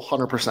 I mean,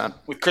 100%.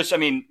 With Chris, I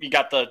mean, you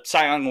got the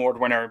Cy Young Award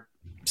winner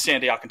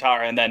Sandy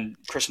Alcantara, and then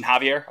Christian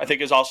Javier, I think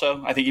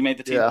he made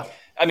the team. Yeah.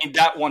 I mean,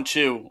 that one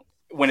too,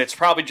 when it's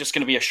probably just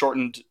going to be a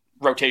shortened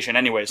rotation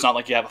anyway. It's not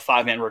like you have a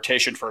 5-man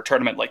rotation for a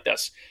tournament like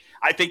this.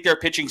 I think their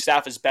pitching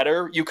staff is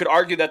better. You could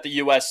argue that the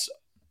U.S.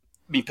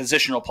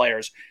 Positional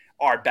players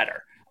are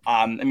better.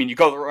 I mean, you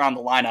go around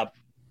the lineup.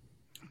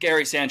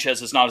 Gary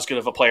Sanchez is not as good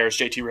of a player as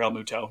JT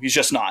Realmuto. He's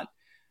just not.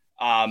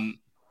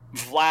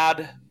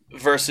 Vlad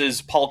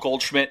versus Paul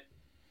Goldschmidt.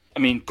 I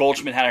mean,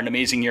 Goldschmidt had an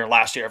amazing year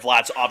last year.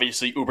 Vlad's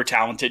obviously uber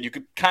talented. You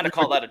could kind of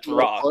call that a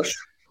draw.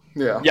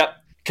 Yeah. Yep.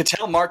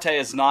 Ketel Marte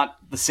is not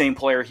the same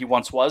player he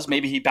once was.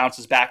 Maybe he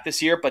bounces back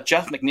this year, but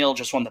Jeff McNeil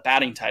just won the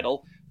batting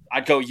title.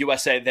 I'd go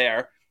USA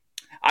there.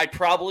 I'd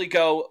probably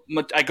go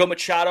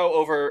Machado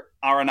over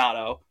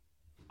Arenado.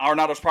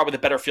 Arenado's probably the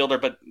better fielder,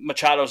 but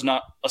Machado's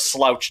not a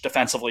slouch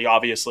defensively,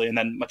 obviously. And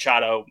then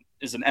Machado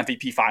is an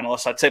MVP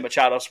finalist. I'd say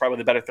Machado's probably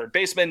the better third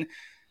baseman.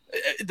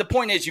 the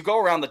point is, you go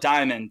around the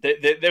diamond,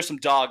 there's some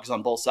dogs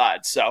on both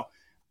sides. So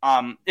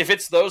if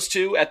it's those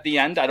two at the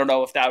end, I don't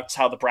know if that's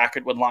how the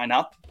bracket would line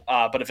up.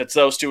 But if it's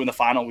those two in the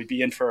final, we'd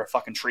be in for a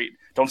fucking treat.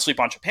 Don't sleep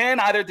on Japan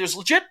either. There's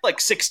legit like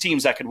 6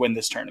 teams that could win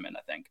this tournament,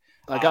 I think.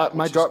 I got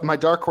my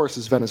dark horse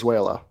is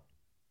Venezuela.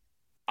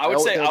 I would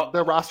say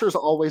their roster is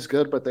always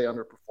good, but they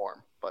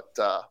underperform. But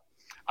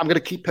I'm going to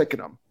keep picking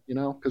them,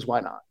 because why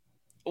not?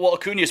 Well,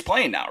 Acuna's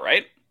playing now,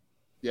 right?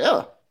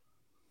 Yeah.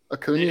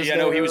 Acuna's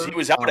he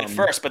was out at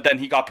first, but then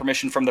he got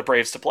permission from the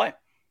Braves to play.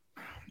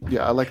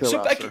 Yeah, I like the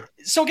roster.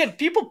 So again,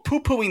 people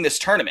poo-pooing this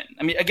tournament.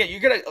 I mean, again, you're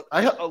gonna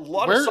a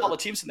lot of solid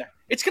teams in there.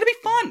 It's gonna be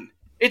fun.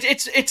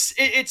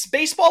 It's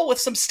baseball with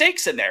some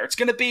stakes in there. It's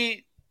gonna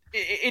be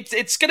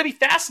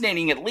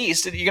fascinating. At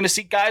least you're gonna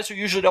see guys who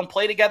usually don't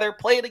play together.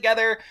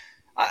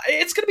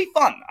 It's gonna be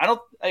fun. I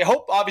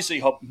obviously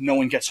hope no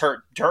one gets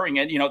hurt during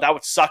it. That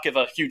would suck if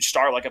a huge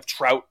star like if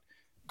Trout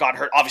got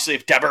hurt. Obviously,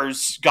 if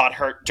Devers got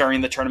hurt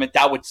during the tournament,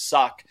 that would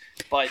suck.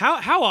 But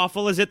how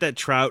awful is it that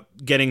Trout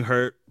getting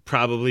hurt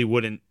probably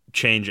wouldn't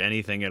change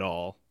anything at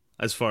all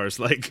as far as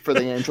like for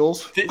the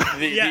Angels?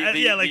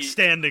 Like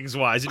standings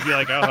wise, it'd be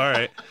like, oh, all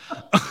right.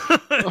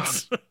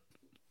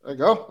 There you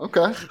go.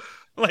 Okay.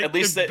 Like at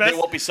least they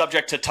won't be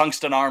subject to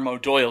Tungsten Arm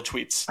O'Doyle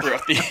tweets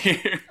throughout the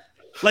year.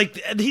 Like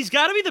he's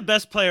got to be the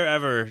best player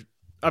ever.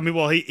 I mean,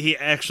 well, he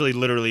actually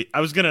literally.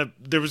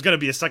 There was gonna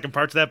be a second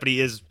part to that, but he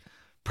is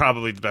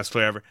probably the best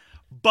player ever.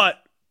 But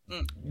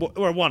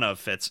or one of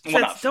Fitz.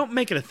 Don't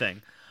make it a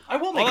thing. I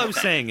will make it a thing. All I was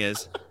saying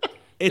is,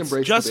 it's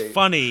just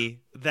funny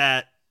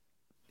that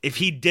if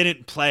he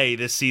didn't play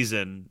this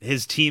season,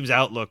 his team's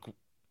outlook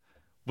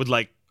would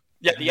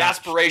the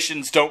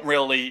aspirations don't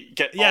really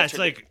get altered. It's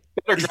like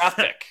better draft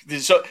pick.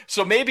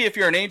 So maybe if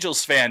you're an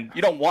Angels fan,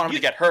 you don't want him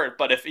to get hurt,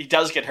 but if he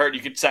does get hurt, you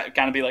could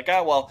kind of be like,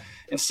 oh well,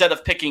 instead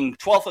of picking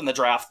 12th in the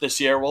draft this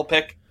year, we'll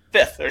pick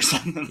 5th or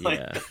something like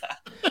that.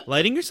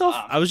 Lighting yourself.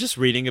 I was just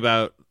reading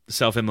about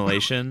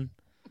self-immolation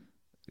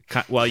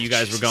while you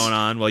guys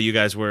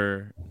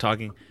were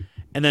talking.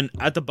 And then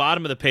at the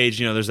bottom of the page,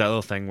 there's that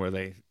little thing where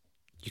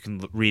you can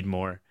read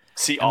more.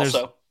 See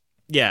also.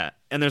 Yeah,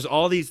 and there's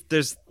all these.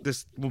 There's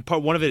this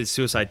part. One of it is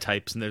suicide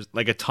types, and there's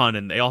like a ton,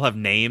 and they all have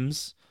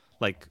names.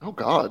 Like, oh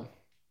god.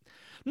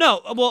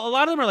 No, well, a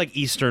lot of them are like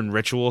Eastern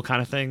ritual kind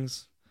of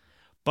things,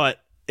 but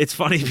it's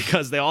funny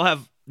because they all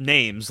have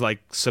names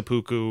like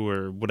seppuku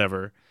or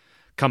whatever,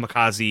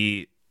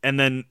 kamikaze, and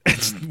then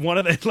it's one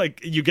of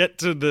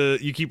the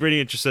you keep reading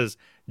it just says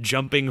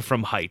jumping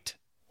from height.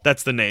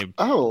 That's the name.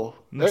 Oh,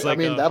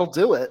 that'll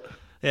do it.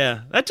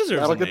 Yeah, that deserves.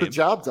 That'll get the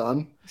job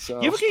done.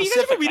 So you guys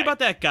ever read about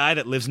that guy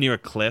that lives near a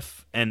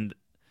cliff and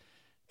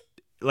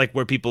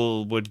where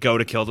people would go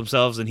to kill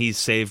themselves, and he's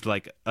saved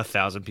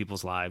 1,000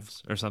 people's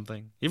lives or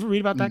something? You ever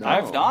read about that guy? I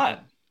have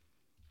not.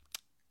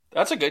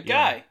 That's a good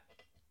guy.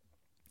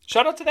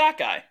 Shout out to that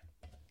guy.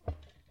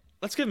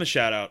 Let's give him a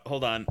shout out.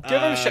 Hold on.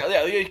 Give him a shout.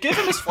 Yeah, give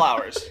him his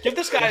flowers. Give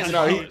this guy his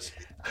flowers.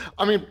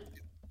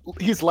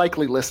 He's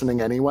likely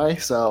listening anyway,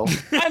 so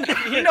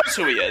he knows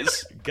who he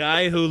is.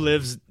 Guy who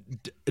lives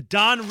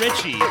Don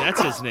Ritchie.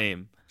 That's his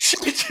name.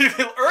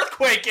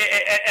 Earthquake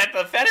at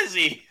the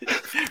Fennessy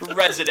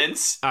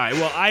residence. All right.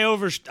 Well,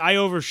 I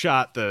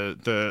overshot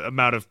the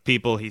amount of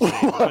people he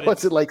saved.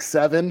 What's it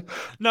 7?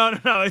 No.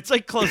 It's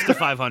close to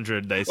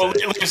 500. They said. Well,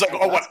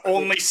 it was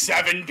only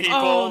 7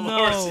 people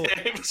were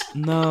saved.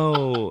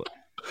 No.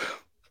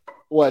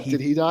 What? Did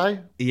he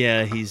die?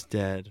 Yeah, he's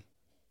dead.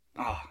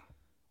 Oh.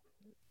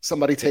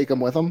 Somebody take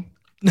him with him.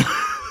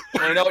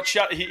 Well,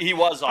 he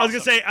was awesome. I was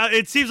gonna say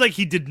it seems like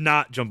he did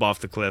not jump off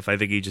the cliff. I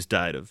think he just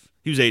died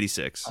He was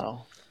 86.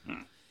 Oh.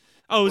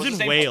 Oh, it was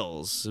in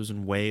Wales. It was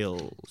in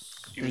Wales.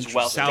 He was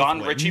Wales.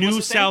 Don Ritchie was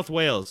New South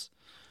Wales.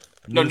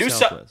 No,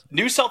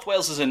 New South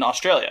Wales is in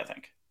Australia, I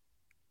think.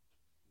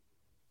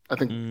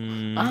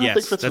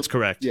 Yes, that's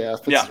correct. Yeah,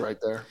 Fitz is right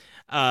there.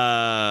 You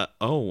guys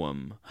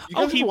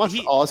ever watched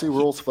Aussie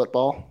Rules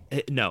football?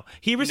 No,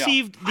 he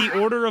received the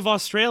Order of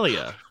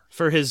Australia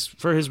for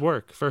his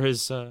work for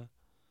his.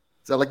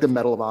 Is that the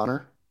Medal of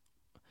Honor?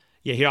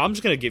 Yeah, here I'm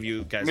just gonna give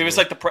you guys. Maybe it's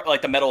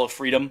the Medal of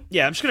Freedom.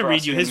 Yeah, I'm just gonna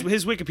read you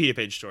his Wikipedia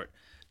page short.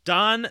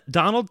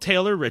 Donald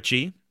Taylor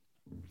Ritchie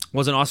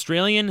was an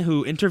Australian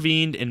who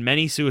intervened in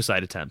many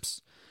suicide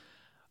attempts.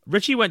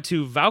 Ritchie went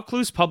to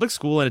Vaucluse Public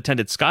School and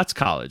attended Scots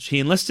College. He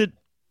enlisted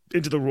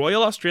into the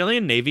Royal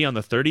Australian Navy on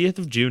the 30th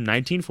of June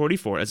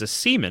 1944 as a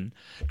seaman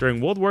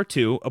during World War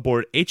II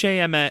aboard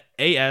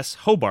HMAS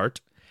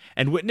Hobart,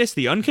 and witnessed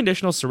the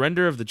unconditional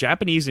surrender of the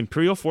Japanese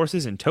Imperial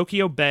forces in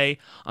Tokyo Bay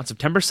on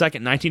September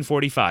 2nd,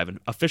 1945,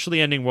 officially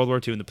ending World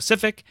War II in the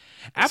Pacific.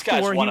 This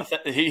guy's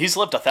he's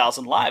lived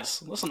 1,000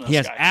 lives. Listen to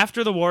this guy.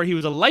 After the war, he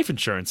was a life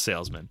insurance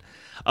salesman.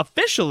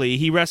 Officially,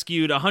 he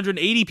rescued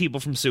 180 people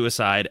from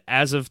suicide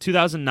as of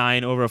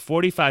 2009 over a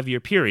 45-year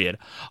period,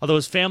 although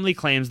his family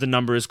claims the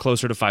number is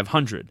closer to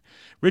 500.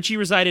 Ritchie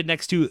resided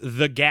next to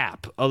The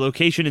Gap, a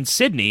location in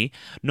Sydney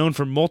known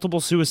for multiple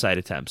suicide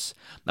attempts.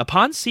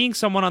 Upon seeing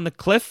someone on the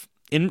cliff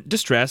in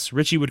distress,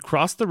 Ritchie would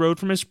cross the road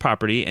from his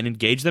property and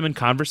engage them in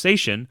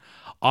conversation,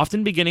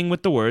 often beginning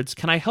with the words,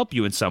 "Can I help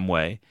you in some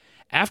way?"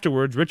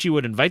 Afterwards, Richie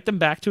would invite them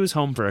back to his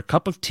home for a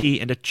cup of tea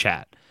and a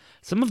chat.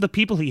 Some of the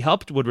people he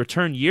helped would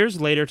return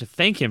years later to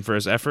thank him for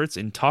his efforts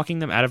in talking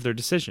them out of their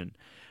decision.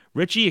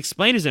 Richie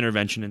explained his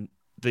intervention in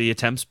the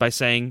attempts by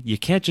saying, "You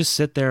can't just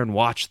sit there and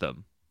watch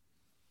them."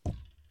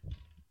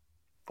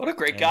 What a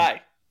great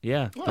guy.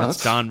 Yeah,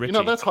 that's Don Richie.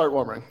 That's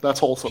heartwarming. That's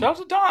wholesome. Shout out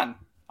to Don.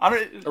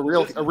 A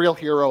real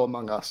hero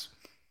among us.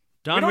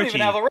 Don we don't Richie.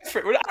 even have a riff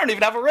for, I don't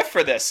even have a riff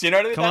for this. You know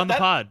what I mean? Come on the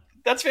pod.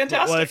 That's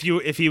fantastic.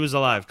 Well, if he was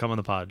alive, come on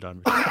the pod,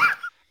 Don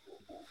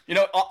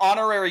Richie.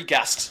 Honorary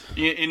guest.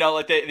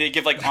 Like they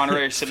give like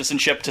honorary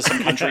citizenship to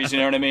some countries. You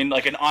know what I mean?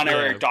 Like an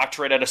honorary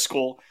doctorate at a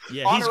school.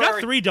 Yeah, he's got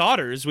 3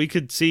 daughters. We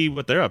could see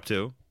what they're up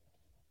to.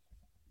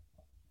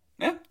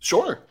 Yeah,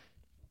 sure.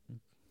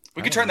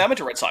 We could turn them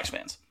into Red Sox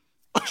fans.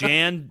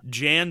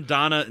 Jan,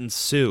 Donna, and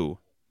Sue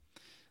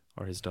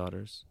are his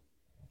daughters.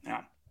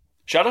 Yeah.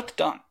 Shout out to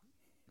Don.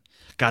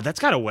 God, that's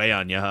got to weigh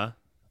on you, huh?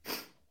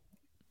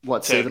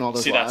 What, saving all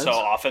those lives? See that so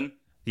often?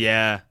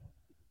 Yeah.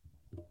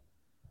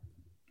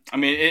 I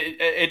mean,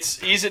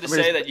 it's easy to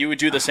say that you would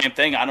do the same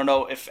thing. I don't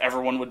know if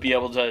everyone would be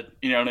able to,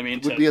 you know what I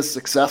mean? Would be as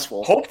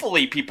successful.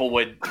 Hopefully people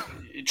would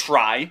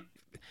try.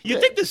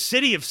 You'd think the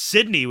city of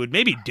Sydney would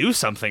maybe do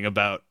something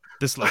about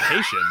this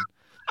location.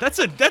 That's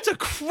a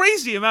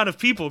crazy amount of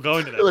people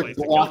going to that place.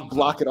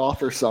 Block it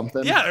off or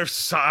something. Yeah,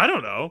 I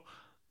don't know.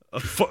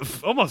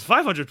 Almost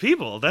 500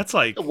 people. That's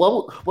like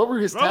what were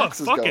his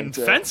taxes a fucking going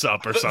to? fence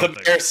up or something.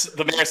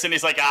 The mayor of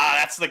Sydney's like,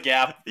 that's the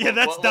gap. Yeah,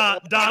 that's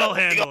Don'll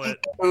handle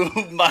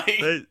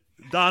it.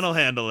 Don'll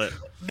handle it.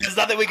 There's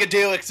nothing we could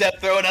do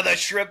except throw another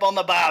shrimp on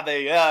the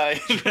barbie.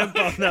 Shrimp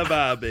on the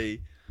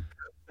barbie.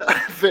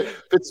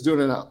 Fitz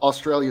doing an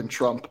Australian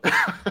Trump.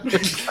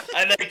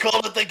 And they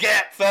call it the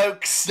gap,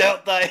 folks,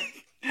 don't they?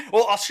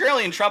 Well,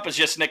 Australian Trump is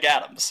just Nick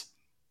Adams.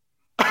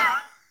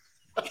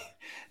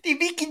 They're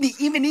making the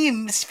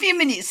M&Ms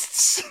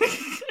feminists.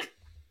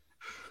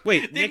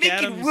 Wait, they're Nick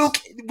making Adams?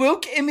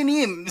 woke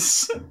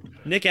M&Ms.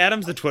 Nick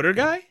Adams, the Twitter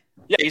guy?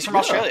 Yeah, he's from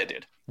Australia,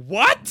 dude.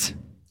 What?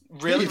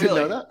 Really? You didn't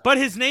know that? But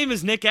his name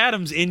is Nick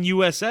Adams in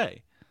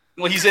USA.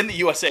 Well, he's in the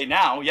USA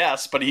now,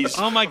 yes, but he's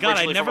oh my god,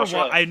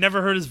 I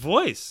never heard his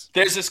voice.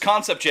 There's this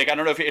concept, Jake. I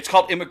don't know if it's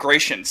called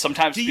immigration.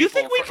 Sometimes do you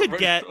think we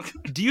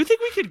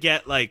could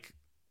get like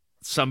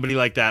somebody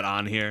like that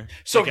on here?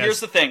 So like here's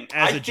the thing.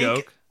 As a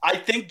joke, I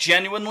think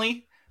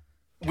genuinely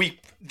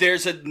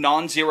there's a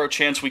non-zero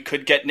chance we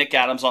could get Nick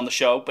Adams on the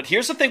show. But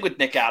here's the thing with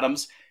Nick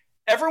Adams.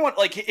 Everyone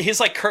like his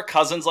like Kirk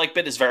Cousins like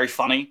bit is very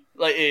funny.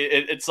 Like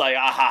it's like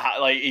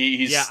like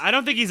he's I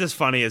don't think he's as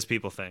funny as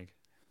people think.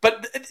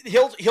 But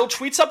he'll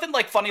tweet something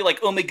like funny,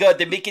 like, "Oh my god,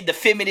 they're making the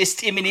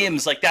feminist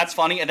M&Ms," like that's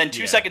funny. And then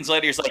 2 seconds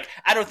later, he's like,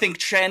 "I don't think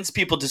trans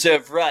people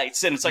deserve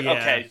rights." And it's like,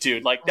 okay,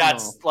 dude, like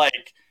that's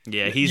like,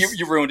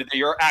 you ruined it.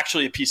 You're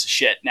actually a piece of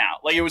shit now.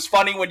 Like it was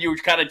funny when you were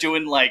kind of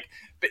doing like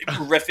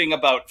riffing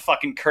about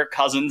fucking Kirk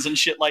Cousins and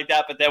shit like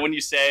that. But then when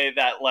you say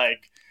that,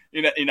 like,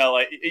 you know,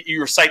 like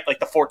you recite like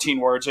the 14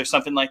 words or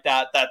something like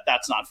that,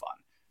 that's not fun.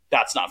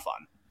 That's not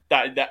fun.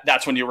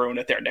 That's when you ruin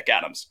it there, Nick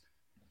Adams.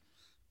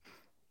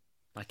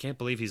 I can't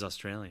believe he's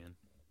Australian.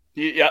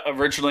 Yeah,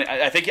 originally,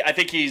 I think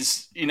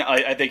he's,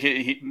 I think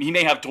he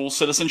may have dual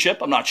citizenship.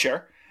 I'm not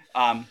sure.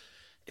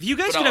 If you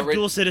guys could have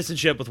dual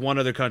citizenship with one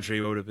other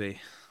country, what would it be?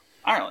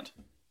 Ireland.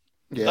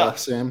 Yeah,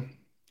 same.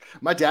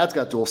 My dad's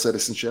got dual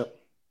citizenship.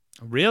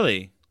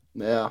 Really?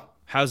 Yeah.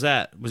 How's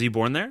that? Was he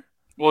born there?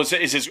 Well,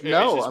 is his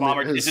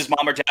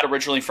mom or dad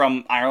originally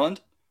from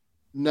Ireland?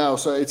 No,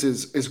 so it's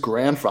his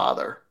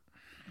grandfather.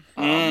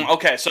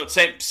 Okay, so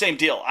same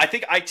deal. I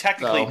think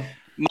technically.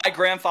 My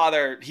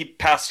grandfather, he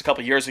passed a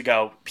couple years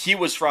ago. He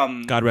was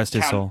from... God rest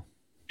his soul.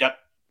 Yep.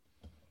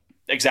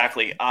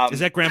 Exactly. Is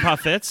that Grandpa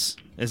Fitz?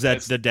 Is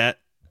that the dad?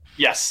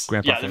 Yes.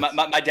 Grandpa Fitz.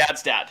 My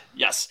dad's dad.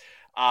 Yes.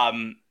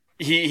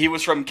 He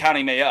was from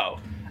County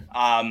Mayo.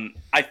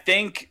 I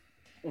think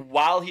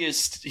while he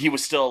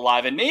was still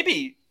alive, and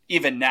maybe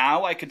even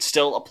now I could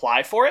still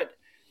apply for it.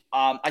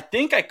 I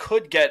think I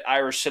could get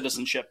Irish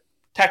citizenship,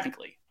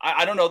 technically.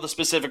 I don't know the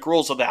specific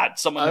rules of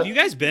that. Have you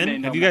guys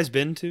been? Have you guys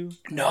been to?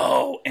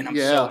 No, and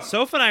I'm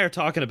Soph and I are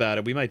talking about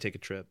it. We might take a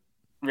trip.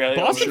 Really?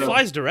 Boston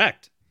flies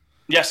direct.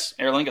 Yes,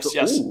 Aer Lingus.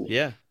 Yes. Ooh.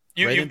 Yeah.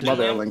 You love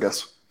Aer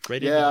Lingus.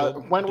 When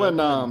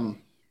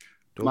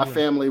my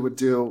family would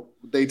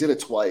they did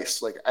it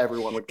twice. Like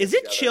everyone would. Is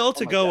it chill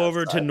to go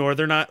over to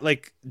Northern?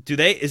 Like,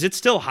 is it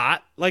still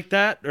hot like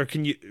that, or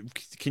can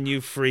you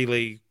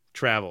freely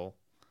travel?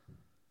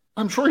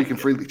 I'm sure you can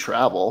freely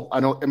travel. I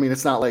mean,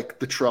 it's not like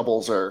the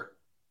troubles are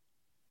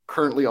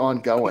currently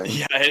ongoing.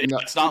 Yeah,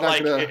 it's not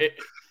like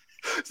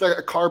it's like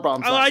a car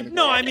bomb. I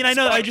know.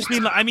 I just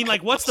mean,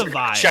 like, what's the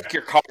vibe? Check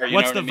your car.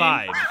 What's the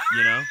vibe?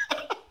 You know.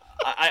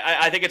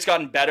 I think it's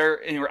gotten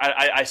better.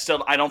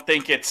 I don't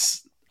think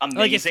it's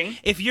amazing. Like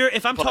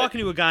if I'm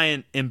talking to a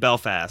guy in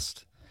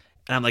Belfast,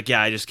 and I'm like,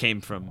 yeah, I just came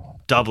from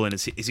Dublin.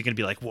 Is he going to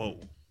be like, whoa,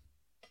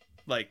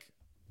 like?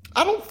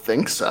 I don't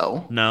think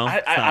so. No,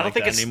 I don't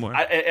think it's anymore.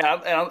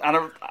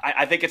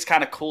 I think it's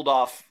kind of cooled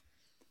off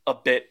a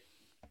bit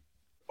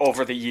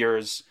over the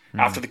years.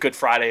 after the Good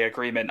Friday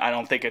Agreement. I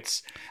don't think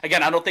it's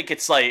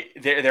like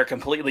they're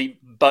completely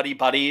buddy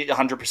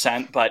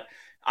 100%, but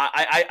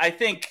I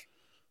think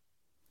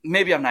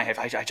maybe I'm naive.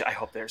 I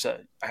hope there's a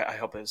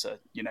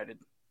united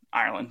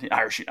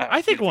Irish.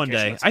 I think one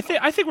day. I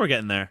think we're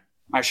getting there.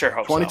 I sure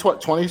hope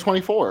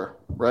 2024,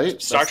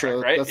 right? Star Trek,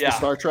 right? That's yeah. the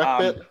Star Trek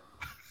bit.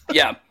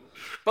 Yeah.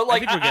 But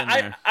like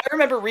I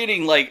remember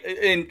reading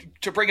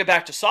to bring it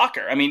back to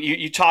soccer. I mean,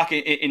 you talk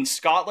in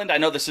Scotland. I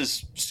know this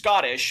is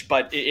Scottish,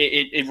 but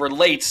it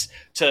relates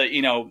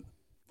to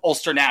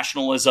Ulster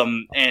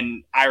nationalism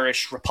and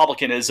Irish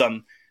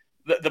republicanism.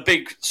 The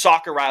big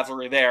soccer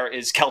rivalry there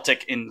is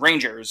Celtic and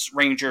Rangers.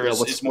 Rangers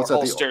is more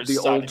Ulster's the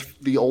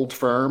old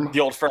firm.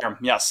 The old firm,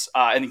 yes.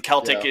 And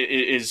Celtic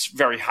is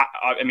very high.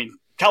 I mean,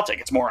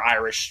 Celtic, it's more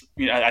Irish.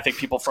 I think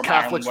people from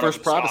Catholics Ireland,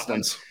 versus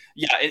Protestants.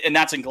 Yeah, and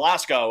that's in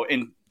Glasgow,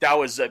 and that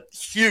was a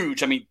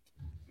huge,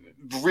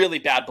 really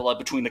bad blood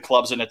between the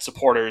clubs and its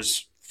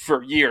supporters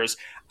for years.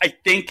 I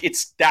think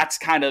that's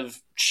kind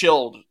of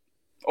chilled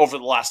over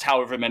the last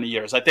however many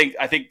years. I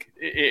think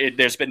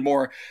there's been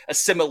more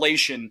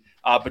assimilation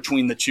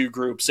between the two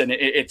groups, and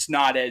it's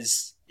not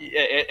as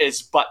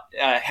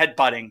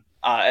headbutting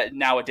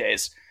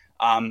nowadays.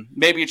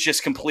 Maybe it's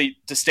just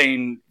complete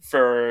disdain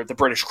for the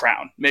British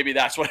Crown. Maybe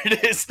that's what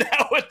it is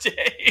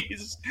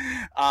nowadays.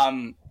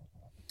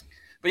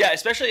 But yeah,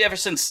 especially ever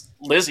since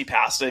Lizzie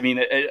passed. I mean,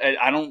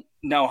 I don't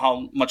know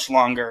how much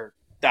longer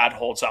that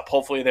holds up.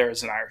 Hopefully there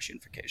is an Irish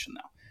unification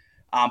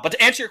now. But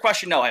to answer your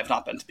question, no, I have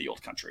not been to the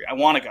old country. I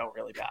want to go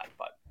really bad,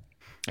 but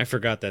I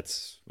forgot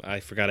that's where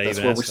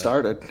we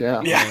started.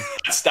 Yeah. Yeah.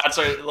 That's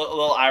our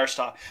little Irish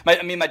talk.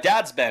 My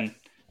dad's been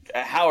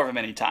however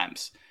many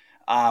times.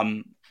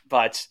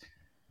 But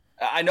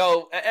I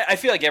know, I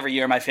feel like every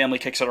year my family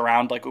kicks it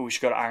around like, oh, we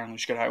should go to Ireland.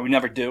 We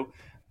never do.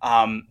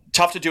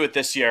 Tough to do it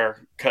this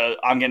year because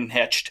I'm getting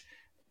hitched,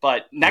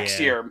 but next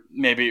year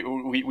maybe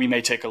we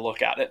may take a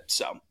look at it.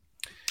 So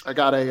I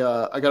got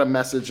a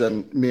message,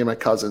 and me and my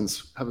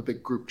cousins have a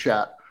big group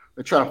chat.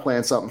 They're trying to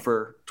plan something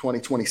for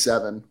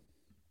 2027,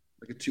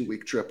 like a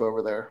 2-week trip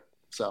over there.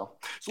 So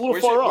it's a little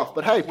far off,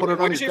 but hey, put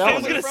it on your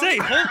calendar. I was gonna say,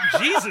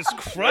 Jesus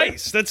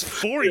Christ, that's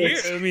 4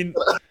 years. I mean,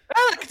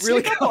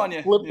 really up on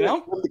you. Flip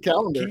the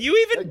calendar. Can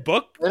you even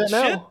book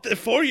shit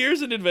 4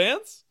 years in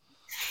advance?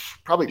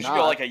 Probably you not. Should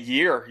go like a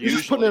year. You're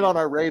just putting it on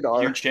our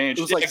radar. Year change.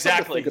 It was like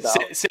exactly.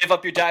 Save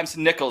up your dimes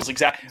and nickels.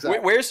 Exactly.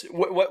 Where's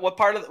what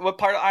part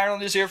of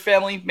Ireland is your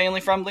family mainly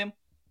from, Liam?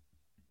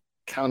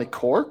 County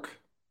Cork.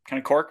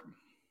 County Cork.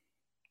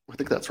 I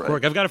think that's right.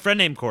 Cork. I've got a friend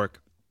named Cork.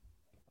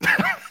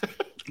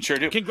 Sure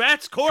do.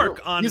 Congrats,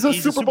 Cork! He's a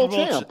Super Bowl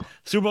champ.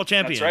 Super Bowl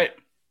champion. That's right.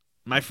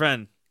 My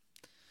friend.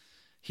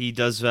 He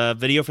does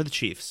video for the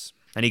Chiefs,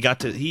 and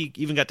he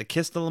even got to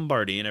kiss the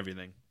Lombardi and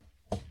everything.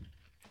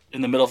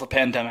 In the middle of a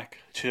pandemic,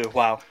 too.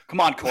 Wow. Come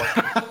on, Cork.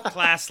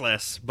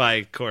 Classless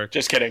by Cork.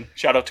 Just kidding.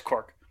 Shout out to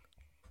Cork.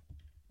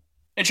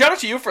 And shout out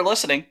to you for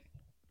listening.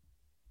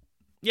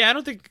 Yeah, I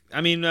don't think...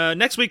 I mean,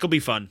 next week will be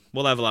fun.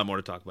 We'll have a lot more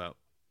to talk about.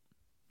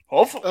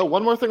 Hopefully. Oh,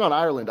 one more thing on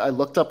Ireland. I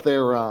looked up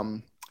their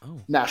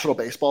national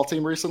baseball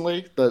team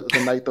recently. The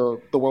night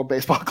the World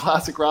Baseball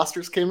Classic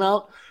rosters came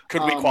out.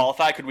 Could we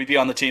qualify? Could we be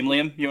on the team,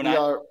 Liam? You and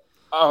I?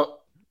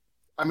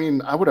 I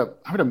mean, I would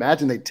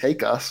imagine they'd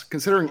take us,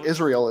 considering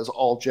Israel is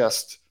all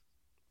just...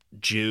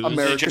 Jews,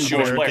 American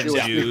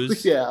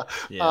Jews. Yeah.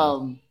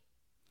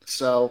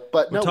 So,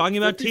 but we're talking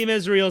about Team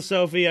Israel,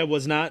 Sophie. I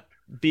was not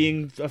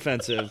being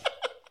offensive.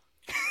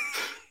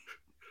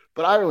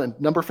 But Ireland,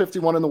 number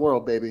 51 in the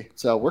world, baby.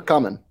 So we're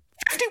coming.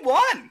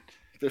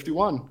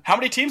 51. How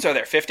many teams are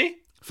there? 50?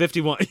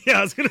 51. Yeah,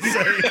 I was gonna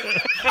say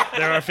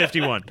there are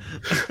 51.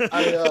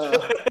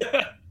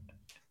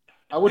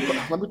 I would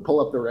let me pull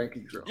up the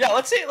rankings. Yeah,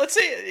 let's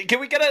see. Can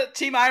we get a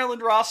Team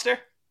Ireland roster?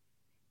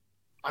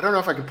 I don't know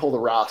if I can pull the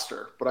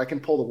roster, but I can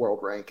pull the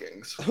world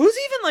rankings. Who's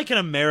even like an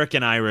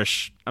American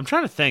Irish? I'm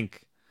trying to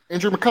think.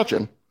 Andrew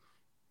McCutcheon.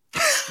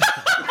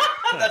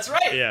 That's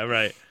right. Yeah,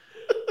 right.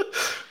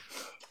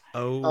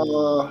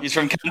 Oh, he's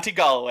from County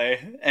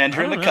Galway.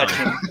 Andrew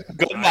McCutcheon.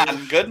 Good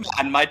man,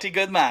 mighty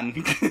good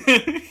man.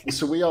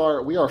 So we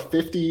are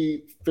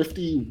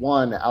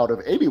 51 out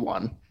of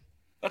 81.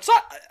 That's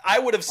not. I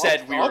would have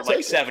said we were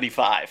like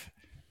 75.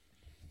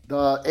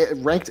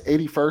 Ranked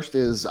 81st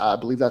is, I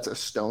believe that's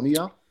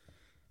Estonia.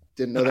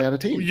 Didn't know they had a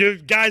team. You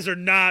guys are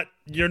not.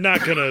 You're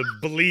not gonna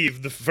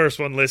believe the first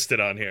one listed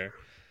on here.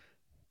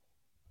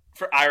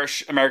 For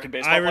Irish American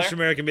baseball.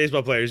 American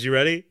baseball players. You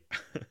ready?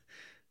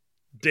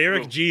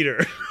 Derek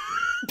Jeter.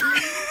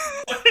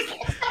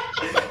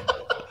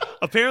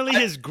 Apparently,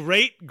 his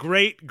great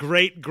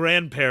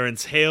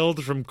grandparents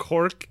hailed from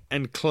Cork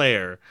and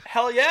Clare.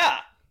 Hell yeah!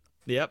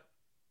 Yep.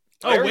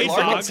 Oh, Wade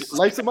Boggs.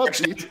 Lights him up,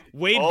 Pete.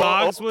 Wade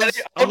Boggs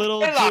was a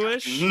little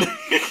Jewish.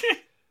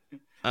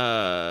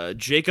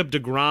 Jacob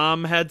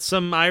deGrom had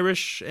some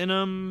Irish in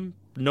him.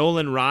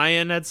 Nolan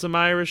Ryan had some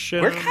Irish in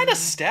him. We're kind of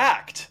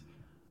stacked.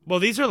 Well,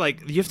 these are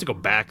like, you have to go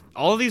back.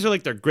 All of these are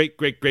like their great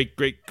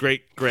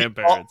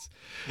grandparents.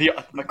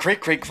 My great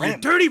grandfather.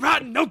 Dirty,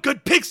 rotten, no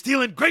good, pig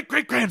stealing great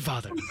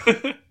grandfather.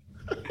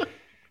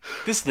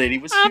 This lady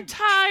was I'm huge.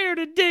 tired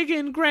of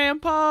digging,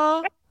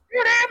 Grandpa.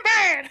 You're damn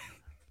bad.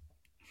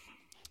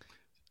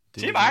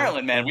 Team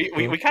Ireland, man.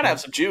 We kind of have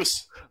some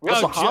juice.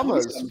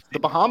 The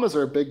Bahamas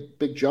are a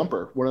big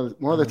jumper. One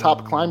of the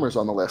top climbers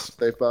on the list.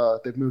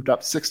 They've moved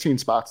up 16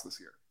 spots this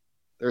year.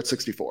 They're at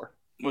 64.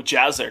 With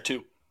Jazz there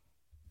too.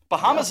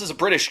 Bahamas is a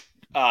British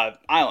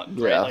island.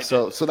 Right? Yeah, Like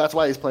so that's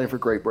why he's playing for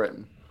Great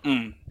Britain.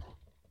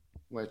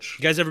 Which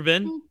you guys ever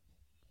been?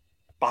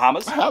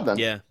 Bahamas? I haven't.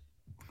 Yeah.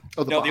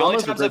 Oh, the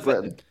Bahamas or Great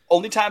Britain?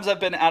 Only times I've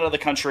been out of the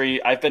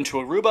country, I've been to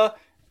Aruba.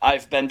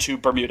 I've been to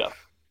Bermuda.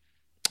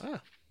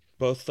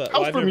 Both. How's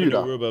I've never been to Bermuda?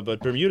 Aruba,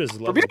 but Bermuda's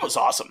lovely. Bermuda was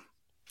awesome.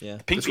 Yeah.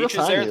 Pink It's real beaches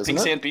tiny, there, isn't pink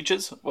it? sand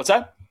beaches. What's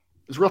that?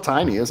 It's real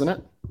tiny, isn't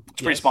it?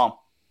 It's pretty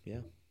small. Yeah.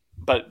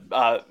 But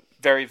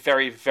very,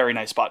 very, very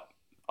nice spot.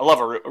 I love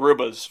Aruba.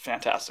 Aruba's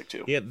fantastic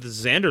too. Yeah, the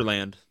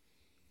Xanderland.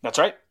 That's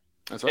right.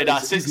 That's right. And,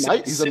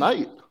 He's a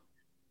knight.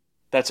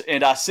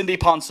 And Cindy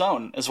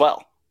Ponson as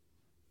well.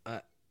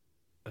 I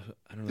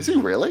don't know. Is he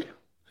really?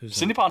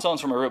 Cindy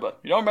Ponson's from Aruba.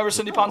 You don't remember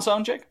Cindy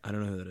Ponson, Jake? I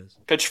don't know who that is.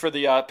 Pitch for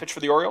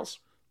the Orioles.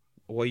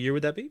 What year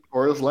would that be?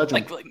 Orioles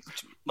legend.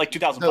 Like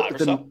 2005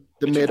 or so.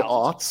 The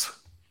mid-aughts.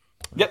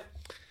 Yep.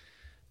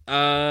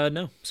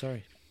 No,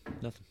 sorry,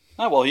 nothing.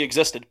 Oh well, he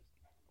existed.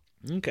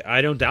 Okay,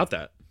 I don't doubt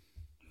that.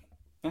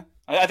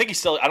 I think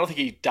I don't think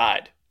he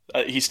died.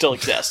 He still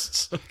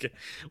exists. Okay.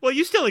 Well,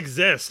 you still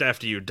exist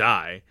after you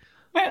die.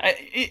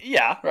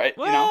 Yeah, right.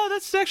 Well,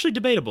 that's actually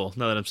debatable.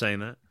 Now that I'm saying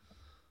that.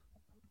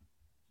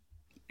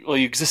 Well,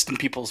 you exist in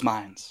people's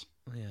minds.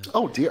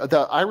 Oh dear,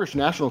 the Irish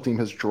national team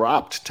has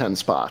dropped 10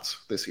 spots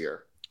this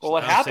year. Well,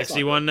 what happened?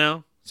 61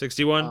 now.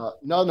 61.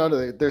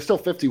 No, they're still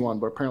 51,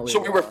 but apparently. So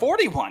we were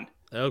 41.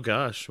 Oh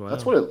gosh, wow.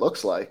 That's what it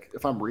looks like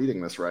if I'm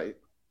reading this right.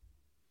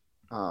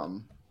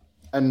 And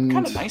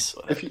kind of nice.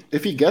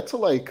 If you get to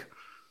like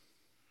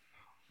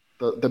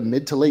the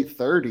mid to late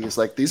 30s,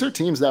 like these are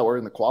teams that were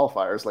in the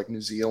qualifiers, like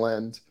New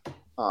Zealand,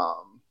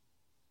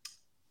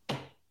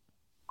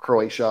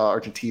 Croatia,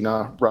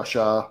 Argentina,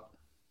 Russia,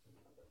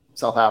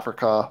 South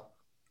Africa,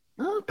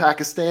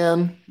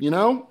 Pakistan.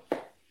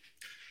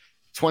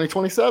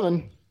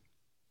 2027.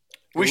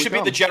 We should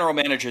be the general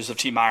managers of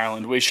Team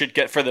Ireland. We should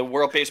get for the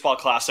World Baseball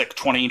Classic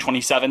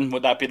 2027.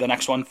 Would that be the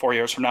next one? 4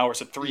 years from now, or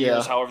is it 3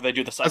 years? However they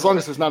do the cycle. As long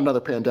as there's not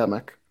another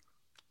pandemic.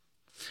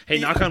 Hey,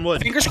 knock on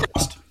wood. Fingers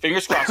crossed.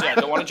 Fingers crossed. Yeah, I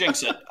don't want to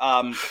jinx it.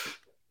 I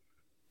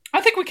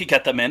think we could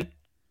get them in.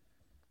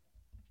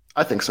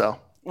 I think so.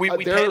 We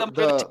pay them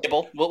for the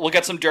table. We'll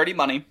get some dirty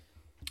money.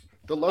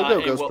 The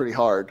logo goes pretty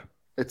hard.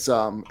 It's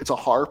a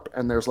harp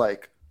and there's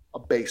like a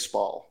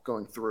baseball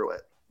going through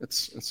it.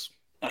 That's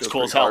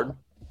cool as hell. Hard.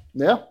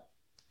 Yeah.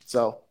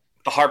 So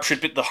the harp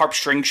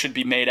string should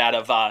be made out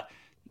of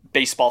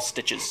baseball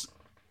stitches.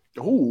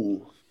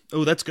 Ooh.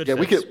 Oh, that's good. Yeah,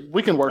 we can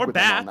work with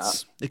bats. them on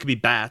that. It could be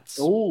bats.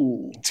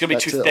 Ooh. It's gonna be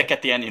too thick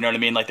at the end. You know what I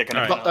mean? Like they're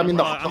gonna. Right. I mean,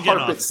 the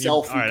harp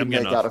itself you can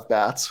make out of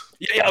bats.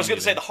 Yeah, I was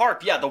gonna say the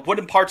harp. Yeah, the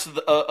wooden parts of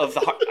the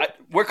harp.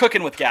 We're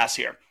cooking with gas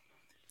here.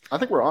 I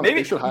think we're on it.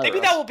 Maybe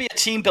that will be a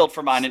team build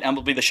for mine and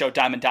MLB The Show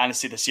Diamond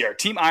Dynasty this year.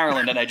 Team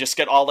Ireland, and I just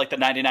get all like the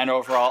 99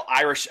 overall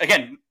Irish.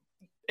 Again,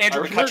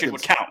 Andrew McCutcheon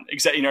would count.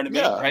 Exactly. You know what I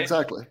mean? Yeah, right?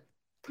 Exactly.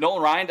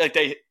 Nolan Ryan, like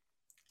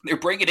they're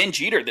bringing in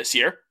Jeter this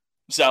year.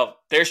 So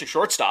there's your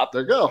shortstop.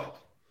 There you go.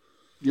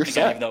 You're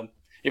set.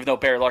 Even though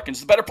Barry Larkins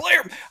is the better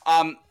player.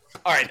 All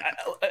right.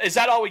 Is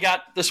that all we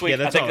got this week? Yeah,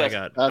 that's all I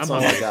got. That's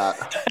all I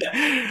got.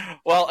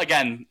 Well,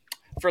 again,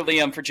 for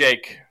Liam, for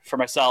Jake, for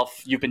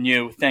myself, you've been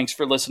you. Thanks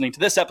for listening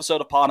to this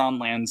episode of Pod on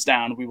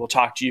Lansdowne. We will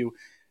talk to you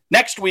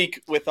next week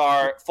with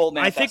our full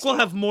manifesto. I think we'll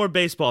have more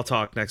baseball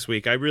talk next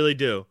week. I really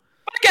do.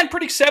 But again,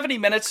 pretty 70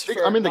 minutes.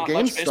 The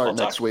games start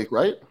next week,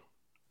 right?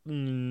 No.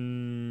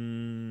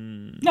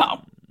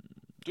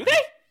 Do they?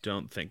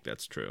 Don't think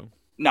that's true.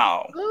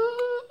 No.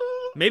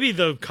 Maybe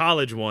the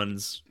college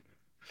ones.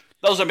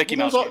 Those are Mickey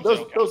Mouse games.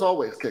 Those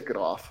always kick it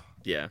off.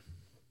 Yeah.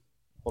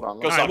 Hold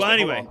on. All right, well,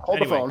 anyway. Hold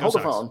the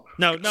phone.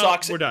 No,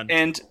 Sox, we're done.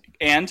 And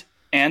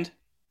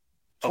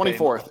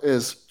 24th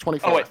is 24th.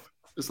 Oh, wait.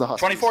 Is the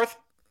Huskies. 24th?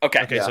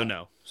 Okay. Okay, yeah. so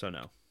no.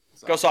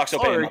 Go Sox,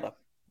 obey your mother.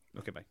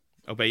 Okay, bye.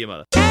 Obey your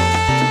mother.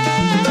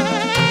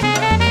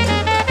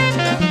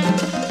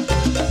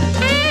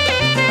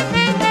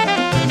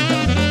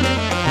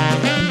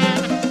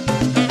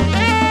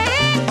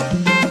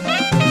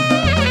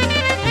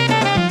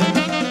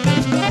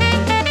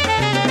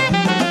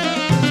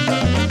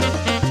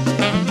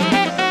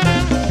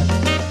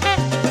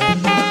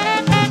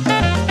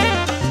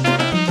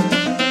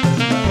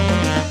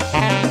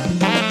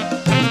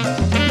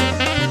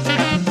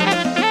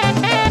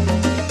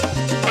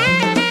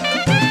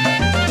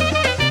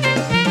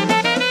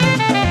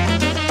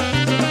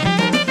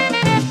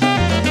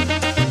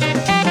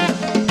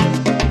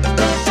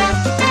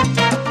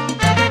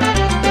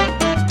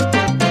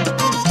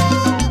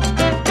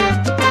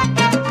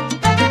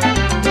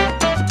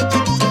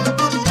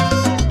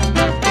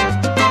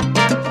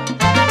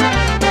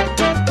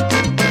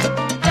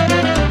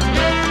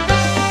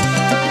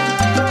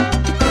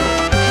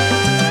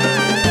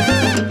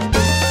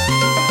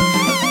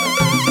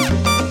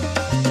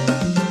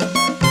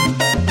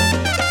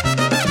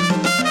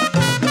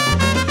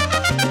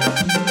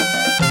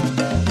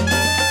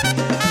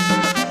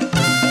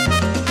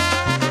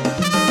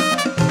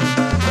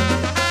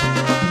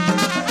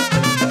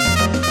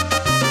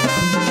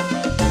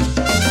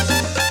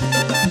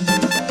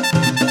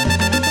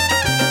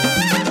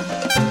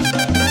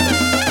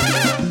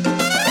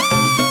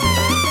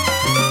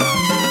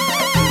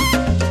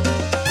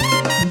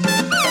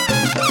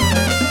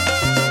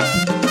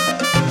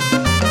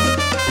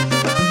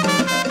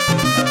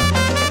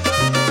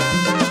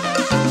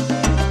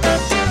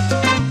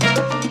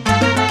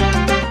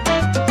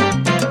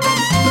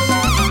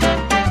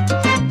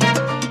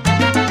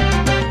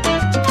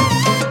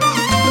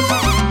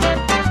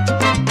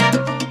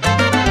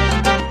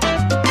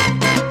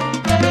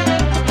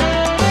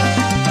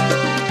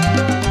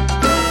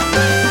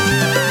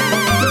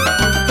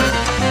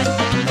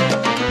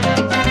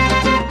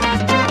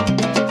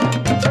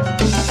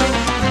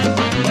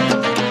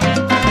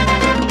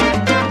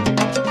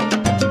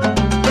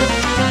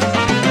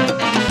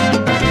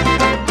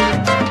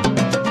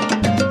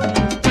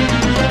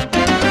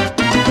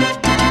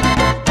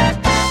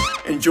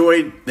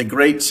 enjoy the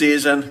great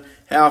season,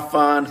 have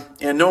fun,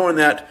 and knowing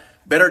that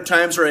better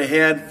times are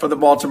ahead for the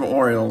Baltimore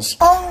Orioles.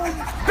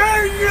 Oh,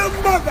 dare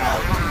you,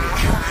 mother!